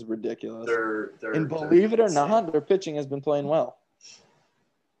offense is ridiculous. And believe it or not, their pitching has been playing well.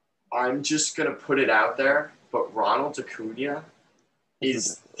 I'm just going to put it out there, but Ronald Acuna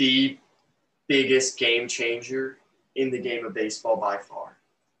is the biggest game changer in the game of baseball by far.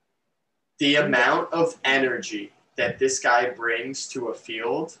 The amount of energy that this guy brings to a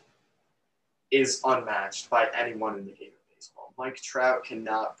field is unmatched by anyone in the game of baseball. Mike Trout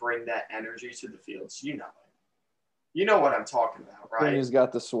cannot bring that energy to the field. So you know it. You know what I'm talking about, right? Clooney's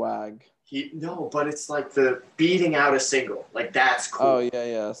got the swag. No, but it's like the beating out a single. Like, that's cool. Oh,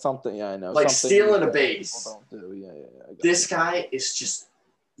 yeah. Something, yeah, I know. Like something stealing a base. People don't do. Yeah. This guy is just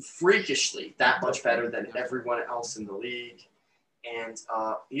freakishly that much better than everyone else in the league. And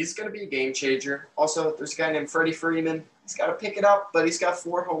he's going to be a game changer. Also, there's a guy named Freddie Freeman. He's got to pick it up, but he's got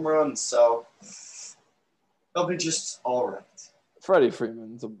 4 home runs, so he'll be just all right. Freddie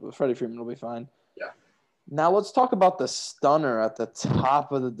Freeman will be fine. Yeah. Now let's talk about the stunner at the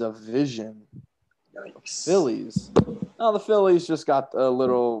top of the division. Yikes. Phillies. Now the Phillies just got a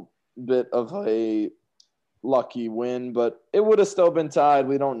little bit of a lucky win, but it would have still been tied.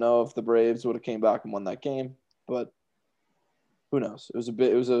 We don't know if the Braves would have came back and won that game, but who knows? It was a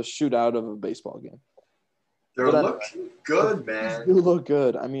shootout of a baseball game. They look good, man. They look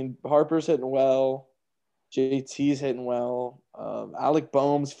good. I mean, Harper's hitting well. JT's hitting well. Alec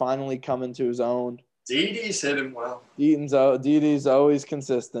Boehm's finally coming to his own. Didi's hitting well. Didi's always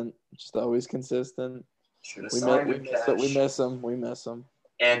consistent. Just always consistent. We miss him.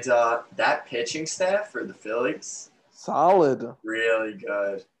 And that pitching staff for the Phillies, solid. Really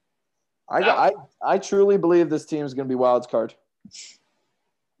good. I truly believe this team is going to be wild card.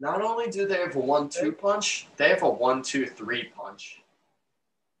 Not only do they have a 1-2 punch, they have a 1-2-3 punch.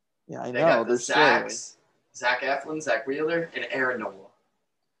 Yeah, I know. They got the Zachs, Zach Eflin, Zach Wheeler, and Aaron Nola.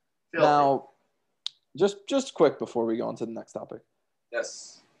 Now, just quick before we go on to the next topic.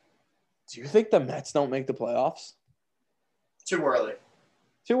 Yes. Do you think the Mets don't make the playoffs? Too early.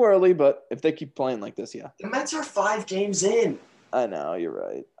 Too early, but if they keep playing like this, yeah. The Mets are 5 games in. I know, you're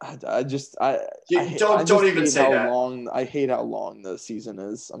right. Don't even say that. I hate how long the season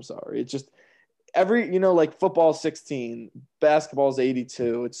is. I'm sorry. It's just like football's 16, basketball's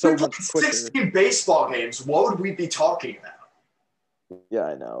 82. It's so much quicker. 16 baseball games. What would we be talking about? Yeah,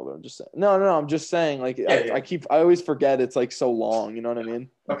 I know, but I'm just saying. No. I'm just saying. Like, I always forget it's like so long. You know what I mean?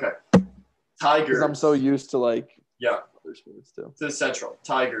 Okay. Tigers. Because I'm so used to like. Yeah. Other sports too. To the Central.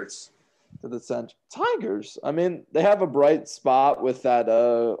 Tigers. To the Central. Tigers. I mean, they have a bright spot with that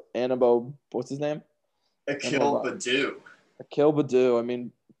Anibal. What's his name? Akil Baddoo. I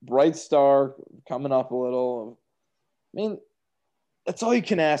mean, bright star coming up a little. I mean, that's all you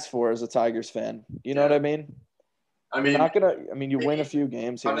can ask for as a Tigers fan. You know what I mean? You win a few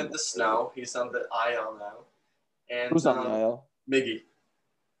games here. In the snow. He's on the IL now. And who's on the IL? Miggy.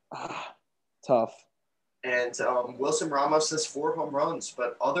 Tough. And Wilson Ramos has 4 home runs.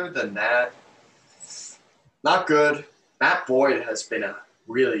 But other than that, not good. Matt Boyd has been a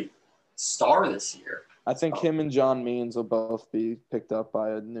really star this year. I think him and John Means will both be picked up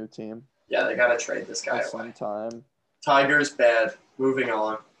by a new team. Yeah, they got to trade this guy away. Sometime. Tigers, bad. Moving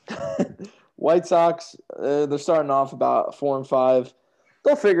on. White Sox, they're starting off about 4-5.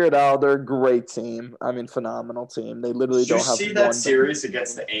 They'll figure it out. They're a great team. I mean, phenomenal team. They literally don't have. Did you see that series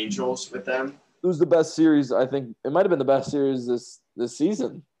against the Angels with them? It was the best series. I think it might have been the best series this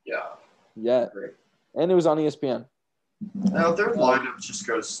season. Yeah. Yeah. Great. And it was on ESPN. Now their lineup just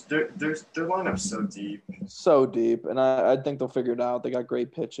goes. Their lineup's so deep. So deep, and I think they'll figure it out. They got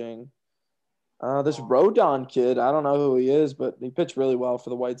great pitching. This Rodon kid, I don't know who he is, but he pitched really well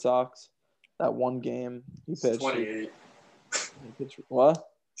for the White Sox. That one game he pitched. 28. He pitched what?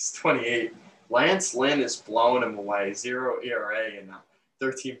 He's 28. Lance Lynn is blowing him away. 0 ERA and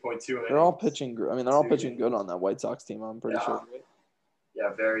 13.2. They're all pitching. I mean, they're all pitching good on that White Sox team. I'm pretty sure. Yeah,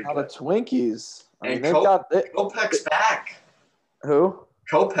 very good. The Twinkies. Kopech's back. Who?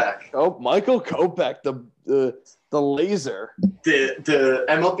 Kopech. Oh, Michael Kopech, the laser. The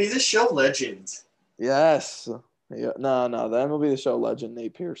MLB The Show legend. Yes. Yeah. No, the MLB The Show legend,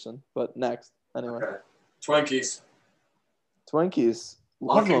 Nate Pearson. But next, anyway. Okay. Twinkies.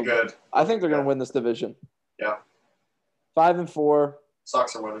 Looking good. I think they're going to win this division. Yeah. 5-4.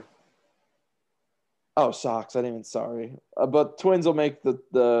 Sox are winning. Oh, Sox. Sorry. But Twins will make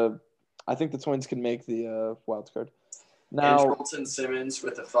the I think the Twins can make the wild card. Now, Andrelton Simmons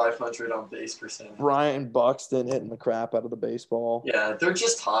with a 500 on base percentage. Brian Buxton hitting the crap out of the baseball. Yeah, they're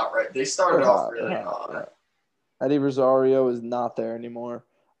just hot, right? They started off really hot. Yeah. Eddie Rosario is not there anymore.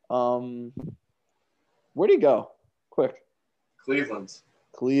 Where'd he go? Quick. Cleveland.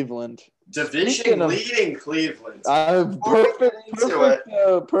 Division leading Cleveland.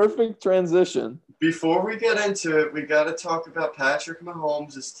 Perfect transition. Before we get into it, we got to talk about Patrick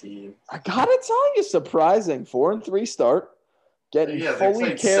Mahomes' team. I got to tell you, surprising. 4-3 start. Getting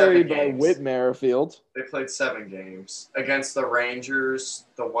fully carried by Whit Merrifield. They played 7 games against the Rangers,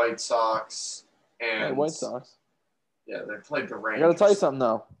 the White Sox, and... White Sox. Yeah, they played the Rangers. I got to tell you something,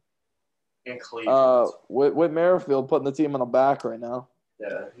 though. In Cleveland. Whit Merrifield putting the team on the back right now.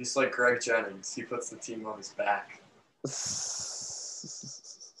 Yeah, he's like Greg Jennings. He puts the team on his back.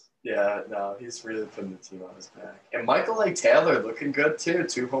 Yeah, no, he's really putting the team on his back. And Michael A. Taylor looking good too.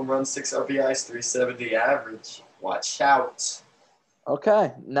 2 home runs, 6 RBIs, 370 average. Watch out.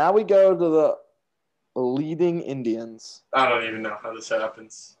 Okay, now we go to the leading Indians. I don't even know how this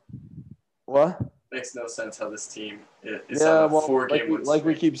happens. What? Makes no sense how this team is on a 4-game win like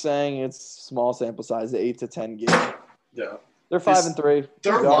we streak. keep saying, it's small sample size, 8 to 10 games. Yeah. They're 5-3.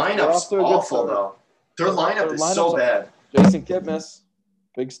 Their lineup's awful though. Their lineup is so bad. Jason Kipnis,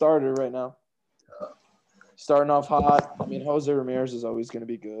 big starter right now. Starting off hot. I mean, Jose Ramirez is always going to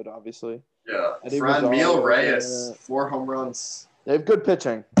be good, obviously. Yeah. Eddie Franmil Rosario, Reyes, 4 home runs. They have good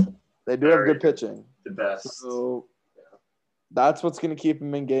pitching. They do have good pitching. The best. So that's what's going to keep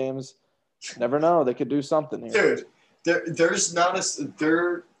them in games. Never know. They could do something here. Dude, there's not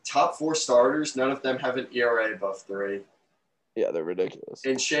their top 4 starters, none of them have an ERA above 3. Yeah, they're ridiculous.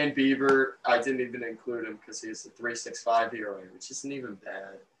 And Shane Bieber, I didn't even include him because he's a 3.65 ERA, which isn't even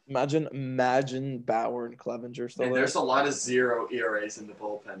bad. Imagine Bauer and Clevenger still there. There's a lot of 0 ERAs in the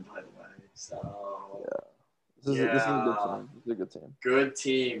bullpen, by the way. So This is a good team. This is a good team. Good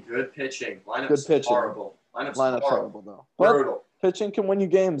team, good pitching. Lineup's horrible. Lineup's horrible though. Brutal. But pitching can win you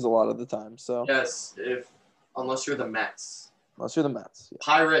games a lot of the time. So yes, unless you're the Mets. Yeah.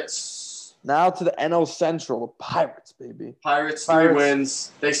 Pirates. Now to the NL Central, the Pirates, baby. Pirates. 3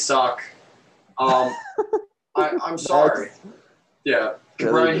 wins. They suck. I'm sorry. Yeah.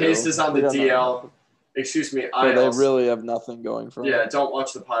 Brian Hayes is on the DL. Excuse me. So they really have nothing going for them. Yeah, don't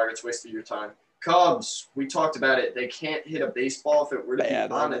watch the Pirates. Wasting your time. Cubs, we talked about it. They can't hit a baseball if it were to be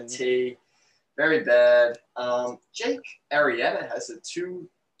on a tee. Very bad. Jake Arrieta has a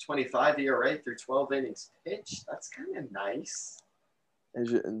 2.25 ERA through 12 innings pitched. That's kind of nice.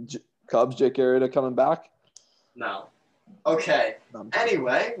 Cubs, Jake Arrieta coming back? No. Okay.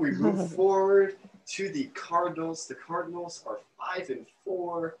 Anyway, we move forward to the Cardinals. The Cardinals are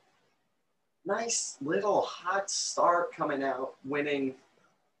 5-4. Nice little hot start coming out, winning.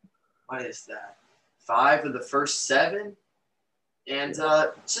 What is that? 5 of the first 7. And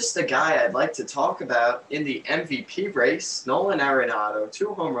just a guy I'd like to talk about in the MVP race, Nolan Arenado,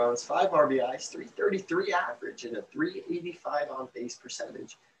 2 home runs, 5 RBIs, 333 average, and a 385 on base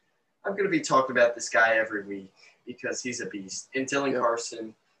percentage. I'm going to be talking about this guy every week because he's a beast. And Dylan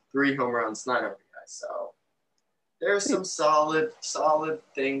Carson, 3 home runs, 9 RBIs. So there's some solid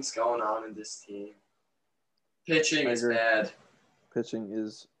things going on in this team. Pitching is bad. Pitching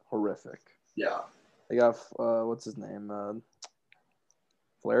is horrific. Yeah. They got, what's his name?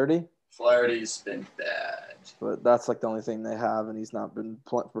 Flaherty? Flaherty's been bad. But that's like the only thing they have, and he's not been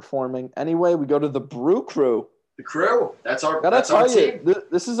performing. Anyway, we go to the Brew Crew. The Crew. That's our team.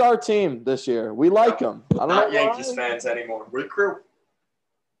 This is our team this year. We like them. I don't know not Yankees fans anymore. We're Crew.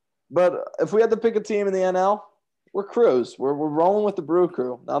 But if we had to pick a team in the NL, we're Crews. We're rolling with the Brew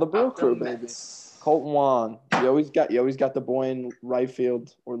Crew. Now the Brew Crew, baby. Colton Wong. You always got the boy in right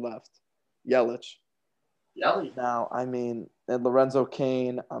field or left. Yelich. Now, I mean, and Lorenzo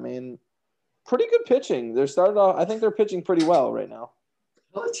Cain. I mean, pretty good pitching. They're started off. I think they're pitching pretty well right now.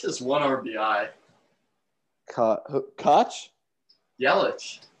 Yelich has 1 RBI. Kutch?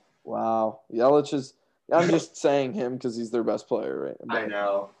 Yelich. Wow. Yelich is. I'm just saying him because he's their best player, right? But, I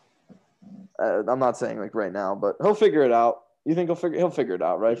know. I'm not saying like right now, but he'll figure it out. You think he'll figure it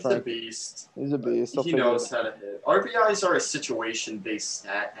out, right, Frank? He's a beast. He knows how to hit. RBIs are a situation-based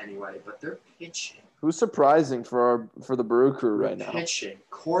stat anyway, but they're pitching. Who's surprising for the Brew Crew right now? Pitching.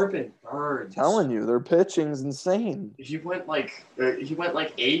 Corbin Burns. I'm telling you, their pitching's insane. He went like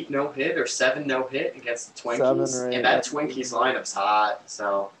 8 no hit or 7 no hit against the Twinkies, 7 or 8. And that Twinkies lineup's hot.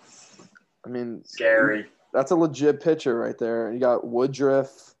 So, I mean, scary. That's a legit pitcher right there. You got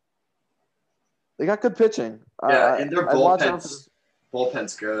Woodruff. They got good pitching. Yeah, and their bullpen's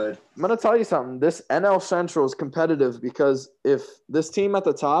good. I'm going to tell you something. This NL Central is competitive because if this team at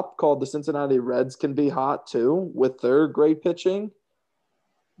the top called the Cincinnati Reds can be hot too with their great pitching,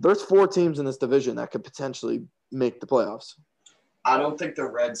 there's 4 teams in this division that could potentially make the playoffs. I don't think the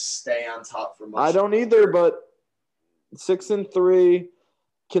Reds stay on top for much. I don't either, but 6-3,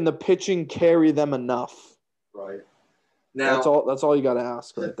 can the pitching carry them enough? Right. Now, that's all you got to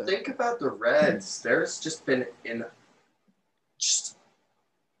ask right there. Think about the Reds. There's just been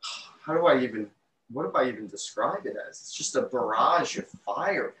what do I even describe it as? It's just a barrage of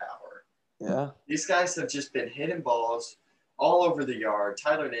firepower. Yeah. These guys have just been hitting balls all over the yard.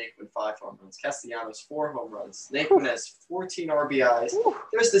 Tyler Naquin, 5 home runs. Castellanos, 4 home runs. Naquin has 14 RBIs.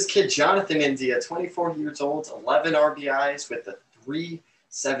 There's this kid, Jonathan India, 24 years old, 11 RBIs with a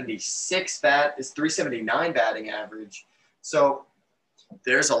 379 batting average. So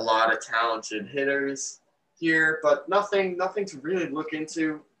there's a lot of talented hitters. here, but nothing to really look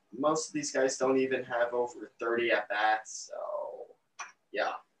into. Most of these guys don't even have over 30 at bats, so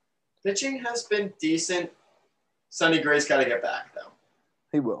yeah. Pitching has been decent. Sonny Gray's got to get back though.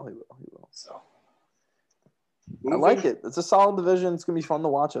 He will. So I like it. It's a solid division. It's gonna be fun to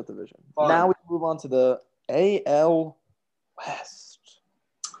watch that division. Fun. Now we move on to the AL West.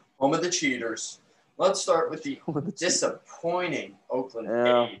 Home of the cheaters. Let's start with the disappointing Oakland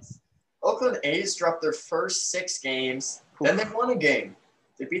A's. Oakland A's dropped their first 6 games. Then they won a game.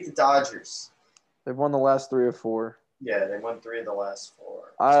 They beat the Dodgers. They've won the last 3 or 4. Yeah, they won 3 of the last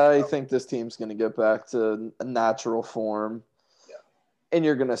 4. I think this team's going to get back to a natural form. Yeah. And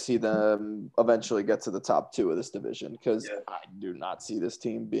you're going to see them eventually get to the top 2 of this division because I do not see this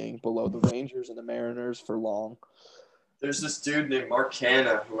team being below the Rangers and the Mariners for long. There's this dude named Mark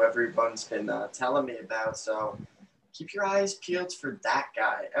Canha who everyone's been telling me about, so keep your eyes peeled for that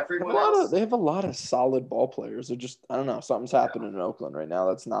guy. They have a lot of solid ball players. They're just, I don't know, something's happening in Oakland right now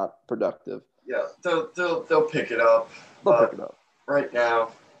that's not productive. Yeah, they'll pick it up. Right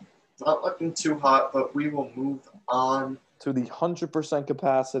now, not looking too hot, but we will move on to the 100%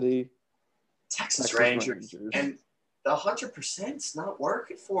 capacity Texas Rangers. And the 100%'s not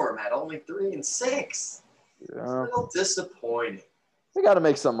working for them at only 3-6. Yeah. It's a little disappointing. They got to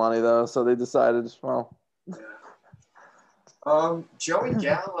make some money though, so they decided, well. Yeah. Joey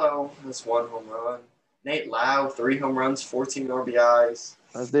Gallo has 1 home run. Nate Lau, 3 home runs, 14 RBIs.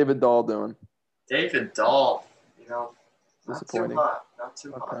 How's David Dahl doing? David Dahl, not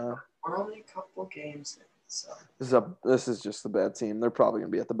too hot. We're only a couple games in, so. This is just a bad team. They're probably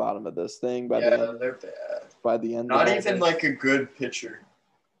going to be at the bottom of this thing by the end. They're bad. By the end. Not even like a good pitcher.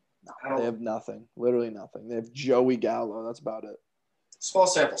 No, they have nothing. Literally nothing. They have Joey Gallo. That's about it. Small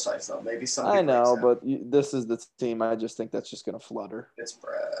sample size, though. Maybe something. I know, but this is the team. I just think that's just going to flutter. It's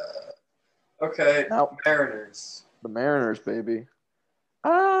Brad. Okay, now Mariners. The Mariners, baby.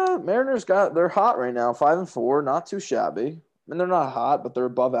 Mariners they're hot right now. 5-4, not too shabby. I mean, they're not hot, but they're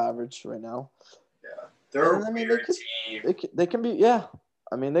above average right now. Yeah, they're a weird team. They can be, yeah.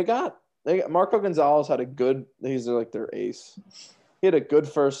 I mean, they got Marco Gonzalez had a good. He's like their ace. He had a good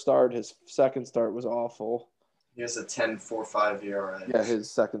first start. His second start was awful. He has a 10.45 ERA. Yeah, his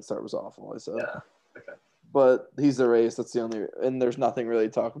second start was awful. I said. Yeah. Okay. But he's their ace. That's the only, and there's nothing really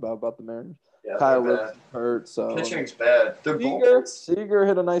to talk about the Mariners. Yeah, Kyle Lewis hurt, so pitching's bad. Seager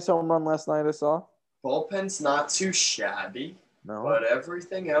hit a nice home run last night. I saw. Bullpen's not too shabby. No. But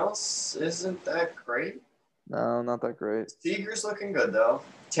everything else isn't that great. No, not that great. Seager's looking good though.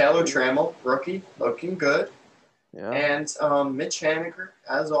 Taylor Trammell, rookie, looking good. Yeah. And Mitch Haniger,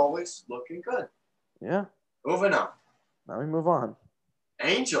 as always, looking good. Yeah. Moving on. Now we move on.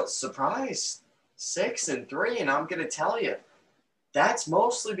 Angels, surprise, 6-3, and I'm gonna tell you, that's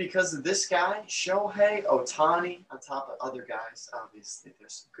mostly because of this guy, Shohei Ohtani, on top of other guys. Obviously,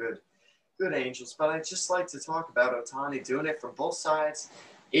 there's some good Angels, but I just like to talk about Ohtani doing it from both sides.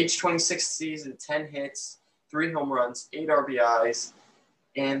 Age 26 season, 10 hits, 3 home runs, 8 RBIs,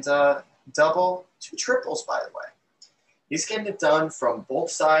 and double, 2 triples, by the way. He's getting it done from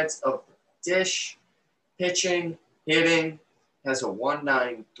both sides of the dish, pitching, hitting. Has a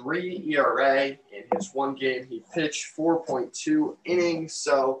 1.93 ERA. In his one game, he pitched 4.2 innings,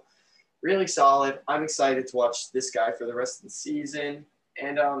 so really solid. I'm excited to watch this guy for the rest of the season,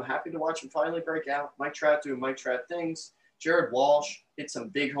 and I'm happy to watch him finally break out. Mike Trout doing Mike Trout things. Jared Walsh hit some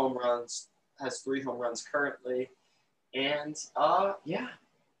big home runs, has 3 home runs currently, and yeah.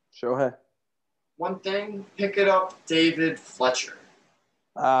 Shohei. One thing, pick it up, David Fletcher.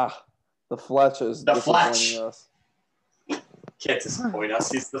 The Fletchers. The Fletch. Can't disappoint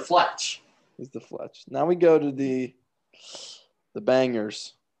us. He's the Fletch. He's the Fletch. Now we go to the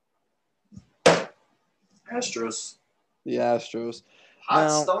bangers. Astros. The Astros.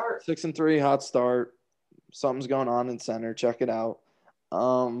 Hot start. 6-3, hot start. Something's going on in center. Check it out.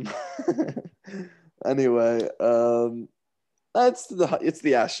 Anyway, it's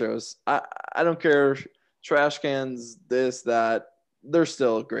the Astros. I don't care. Trash cans, this, that. They're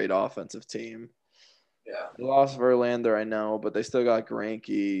still a great offensive team. Yeah. They lost Verlander, I know, but they still got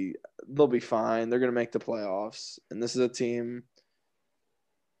Greinke. They'll be fine. They're going to make the playoffs. And this is a team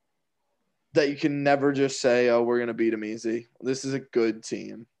that you can never just say, oh, we're going to beat them easy. This is a good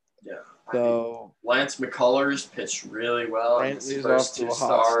team. Yeah. So Lance McCullers pitched really well in his first 2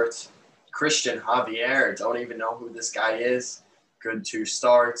 starts. Christian Javier, don't even know who this guy is. Good 2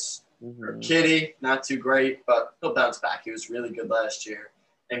 starts. Mm-hmm. Kitty, not too great, but he'll bounce back. He was really good last year.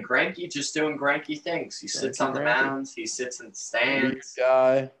 And Greinke just doing Greinke things. He sits on the mounds. He sits in the stands. Weird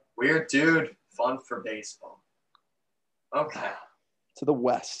guy. Weird dude. Fun for baseball. Okay. To the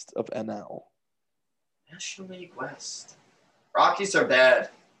west of NL. National League West. Rockies are bad.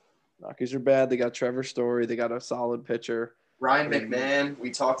 Rockies are bad. They got Trevor Story. They got a solid pitcher. Ryan McMahon,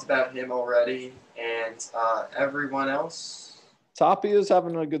 we talked about him already, and everyone else. Tapia's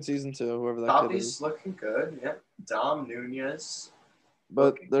having a good season too. Whoever that kid is. Tapia's looking good. Yep. Dom Nunez.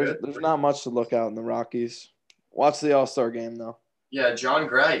 But there's not much to look out in the Rockies. Watch the All-Star game though. Yeah, John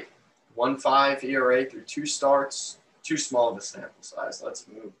Gray, 1.5 ERA through 2 starts. Too small of a sample size. Let's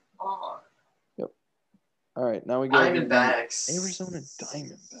move on. Yep. All right, now we go Diamondbacks. Arizona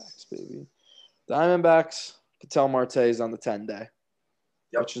Diamondbacks, baby. Diamondbacks. Ketel Marte's on the 10-day,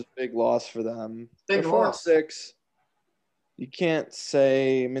 which is a big loss for them. Big they're loss. 4-6. You can't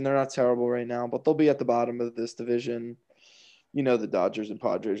say. I mean, they're not terrible right now, but they'll be at the bottom of this division. You know, the Dodgers and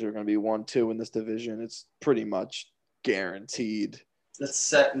Padres are going to be 1-2 in this division. It's pretty much guaranteed. It's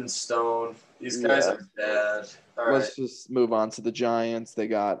set in stone. These guys are bad. All Let's just move on to the Giants. They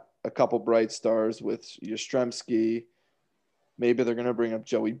got a couple bright stars with Yastrzemski. Maybe they're going to bring up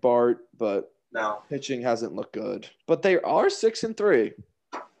Joey Bart, but no, pitching hasn't looked good. But they are 6-3.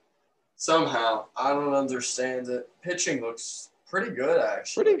 Somehow, I don't understand it. Pitching looks pretty good,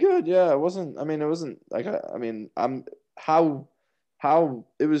 actually. Pretty good, yeah. It wasn't like it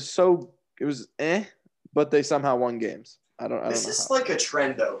was but they somehow won games. I don't This know is how. like a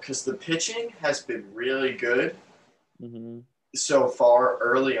trend though, because the pitching has been really good Mm-hmm. so far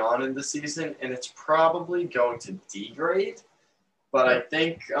early on in the season, and it's probably going to degrade. But I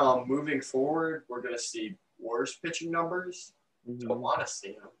think moving forward, we're going to see worse pitching numbers. Mm-hmm. Don't want to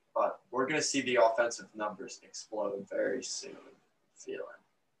see them, but we're going to see the offensive numbers explode very soon. Feeling.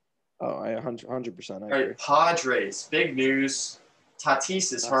 Oh, I 100%. All right, Padres. Big news.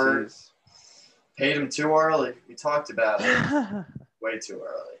 Tatis is hurt. Paid him too early. We talked about it. Way too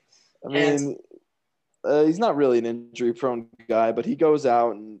early. I mean, he's not really an injury-prone guy, but he goes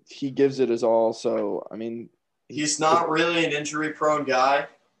out and he gives it his all. So, I mean, he's not really an injury-prone guy.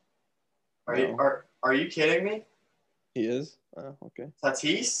 Are you kidding me? He is. Okay.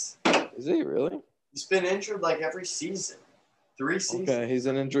 Tatis? Is he really? He's been injured like every season. 3 seasons. Okay, he's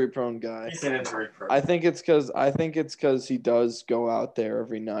an injury-prone guy. He's an injury-prone. I think it's because he does go out there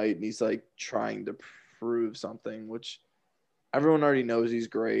every night and he's like trying to prove something, which everyone already knows he's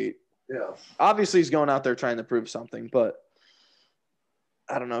great. Yeah. Obviously, he's going out there trying to prove something, but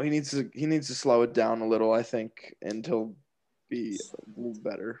I don't know. He needs to slow it down a little, I think, and he'll be a little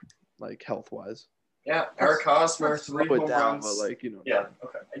better, like health-wise. Yeah, Eric Hosmer, 3 home runs. But like, you know. Yeah.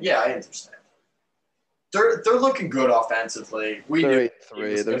 Okay. Yeah, I understand. They're looking good offensively. They're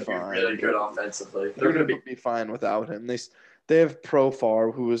 8-3. They're fine. Really good offensively. They're going to be fine without him. They have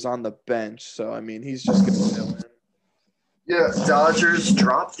Profar, who was on the bench, so I mean he's just going to fill in. Yeah, Dodgers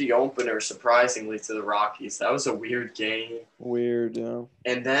dropped the opener surprisingly to the Rockies. That was a weird game. Weird, yeah.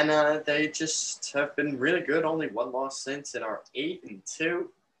 And then they just have been really good. Only 1 loss since, and are 8-2.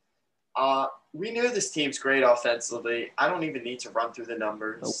 We knew this team's great offensively. I don't even need to run through the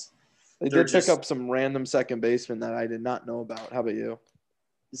numbers. Nope. They did pick up some random second baseman that I did not know about. How about you?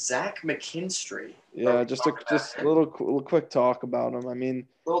 Zach McKinstry. Yeah, just a little quick talk about him. I mean,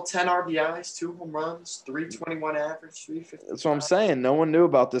 little 10 RBIs, 2 home runs, 321 average, 350. That's what I'm saying. No one knew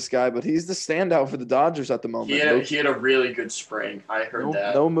about this guy, but he's the standout for the Dodgers at the moment. He had a really good spring. I heard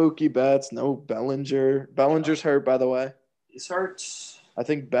that. No Mookie Betts, no Bellinger. Bellinger's hurt, by the way. He's hurt. I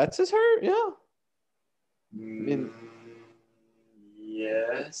think Betts is hurt. Yeah.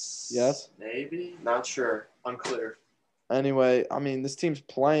 Yes. Maybe. Not sure. Unclear. Anyway, I mean, this team's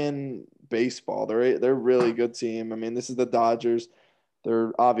playing baseball. They're a really good team. I mean, this is the Dodgers.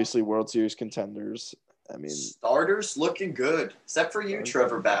 They're obviously World Series contenders. I mean, starters looking good, except for you,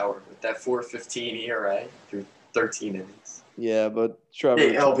 Trevor Bauer, with that 4.15 ERA through 13 innings. Yeah, but Trevor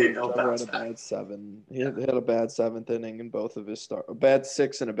had a bad 7. He had a bad 7th inning in both of his starts. A bad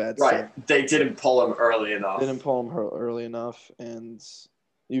 6 and a bad 7. Right. They didn't pull him early enough. And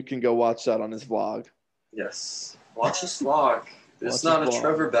you can go watch that on his vlog. Yes. Watch his vlog. It's not a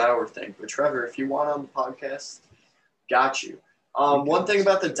Trevor Bauer thing, but Trevor, if you want on the podcast, got you. One thing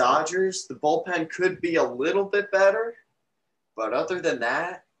about the Dodgers, the bullpen could be a little bit better, but other than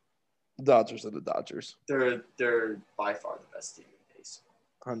that, the Dodgers are the Dodgers. They're by far the best team in baseball.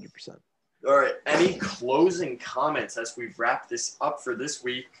 100%. All right. Any closing comments as we wrap this up for this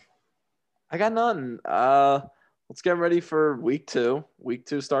week? I got none. Let's get ready for week 2. Week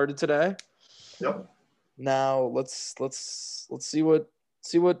 2 started today. Yep. Now let's see what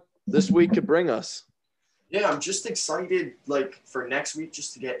this week could bring us. Yeah, I'm just excited, for next week,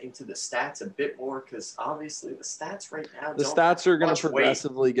 just to get into the stats a bit more, because obviously the stats right now. The stats are going to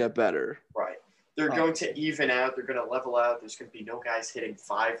progressively get better. Right. They're going to even out. They're going to level out. There's going to be no guys hitting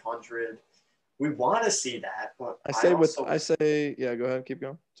 500. we want to see that, but I say, yeah, go ahead, keep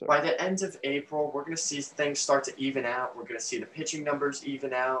going. Sorry. By the end of April, we're going to see things start to even out. We're going to see the pitching numbers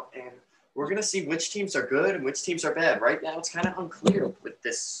even out, and we're going to see which teams are good and which teams are bad. Right now, it's kind of unclear with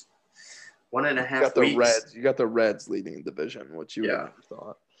this 1.5 weeks. You got the Reds leading the division, which you would have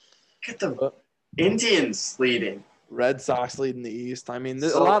thought. Get the Indians leading. Red Sox leading the East. I mean,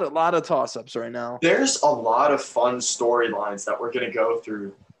 there's a lot of toss-ups right now. There's a lot of fun storylines that we're going to go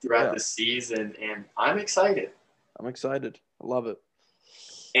throughout the season, and I'm excited. I'm excited. I love it.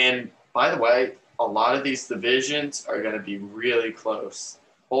 And by the way, a lot of these divisions are going to be really close.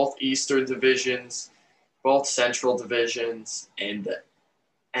 Both Eastern divisions, both Central divisions, and the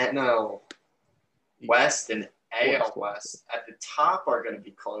NL West and AL West at the top are going to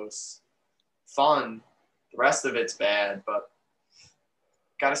be close. Fun. The rest of it's bad, but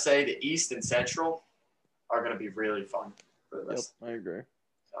gotta say the East and Central are going to be really fun for this. Yep, I agree.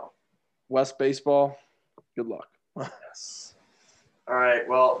 So, West baseball, good luck. Yes. All right.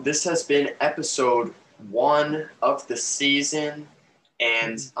 Well, this has been episode 1 of the season,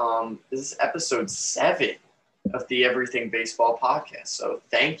 and this is episode 7 of the Everything Baseball podcast. So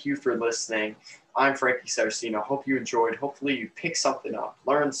thank you for listening. I'm Frankie Saracino. Hope you enjoyed. Hopefully you picked something up,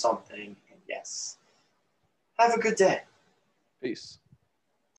 learned something, and yes, have a good day. Peace.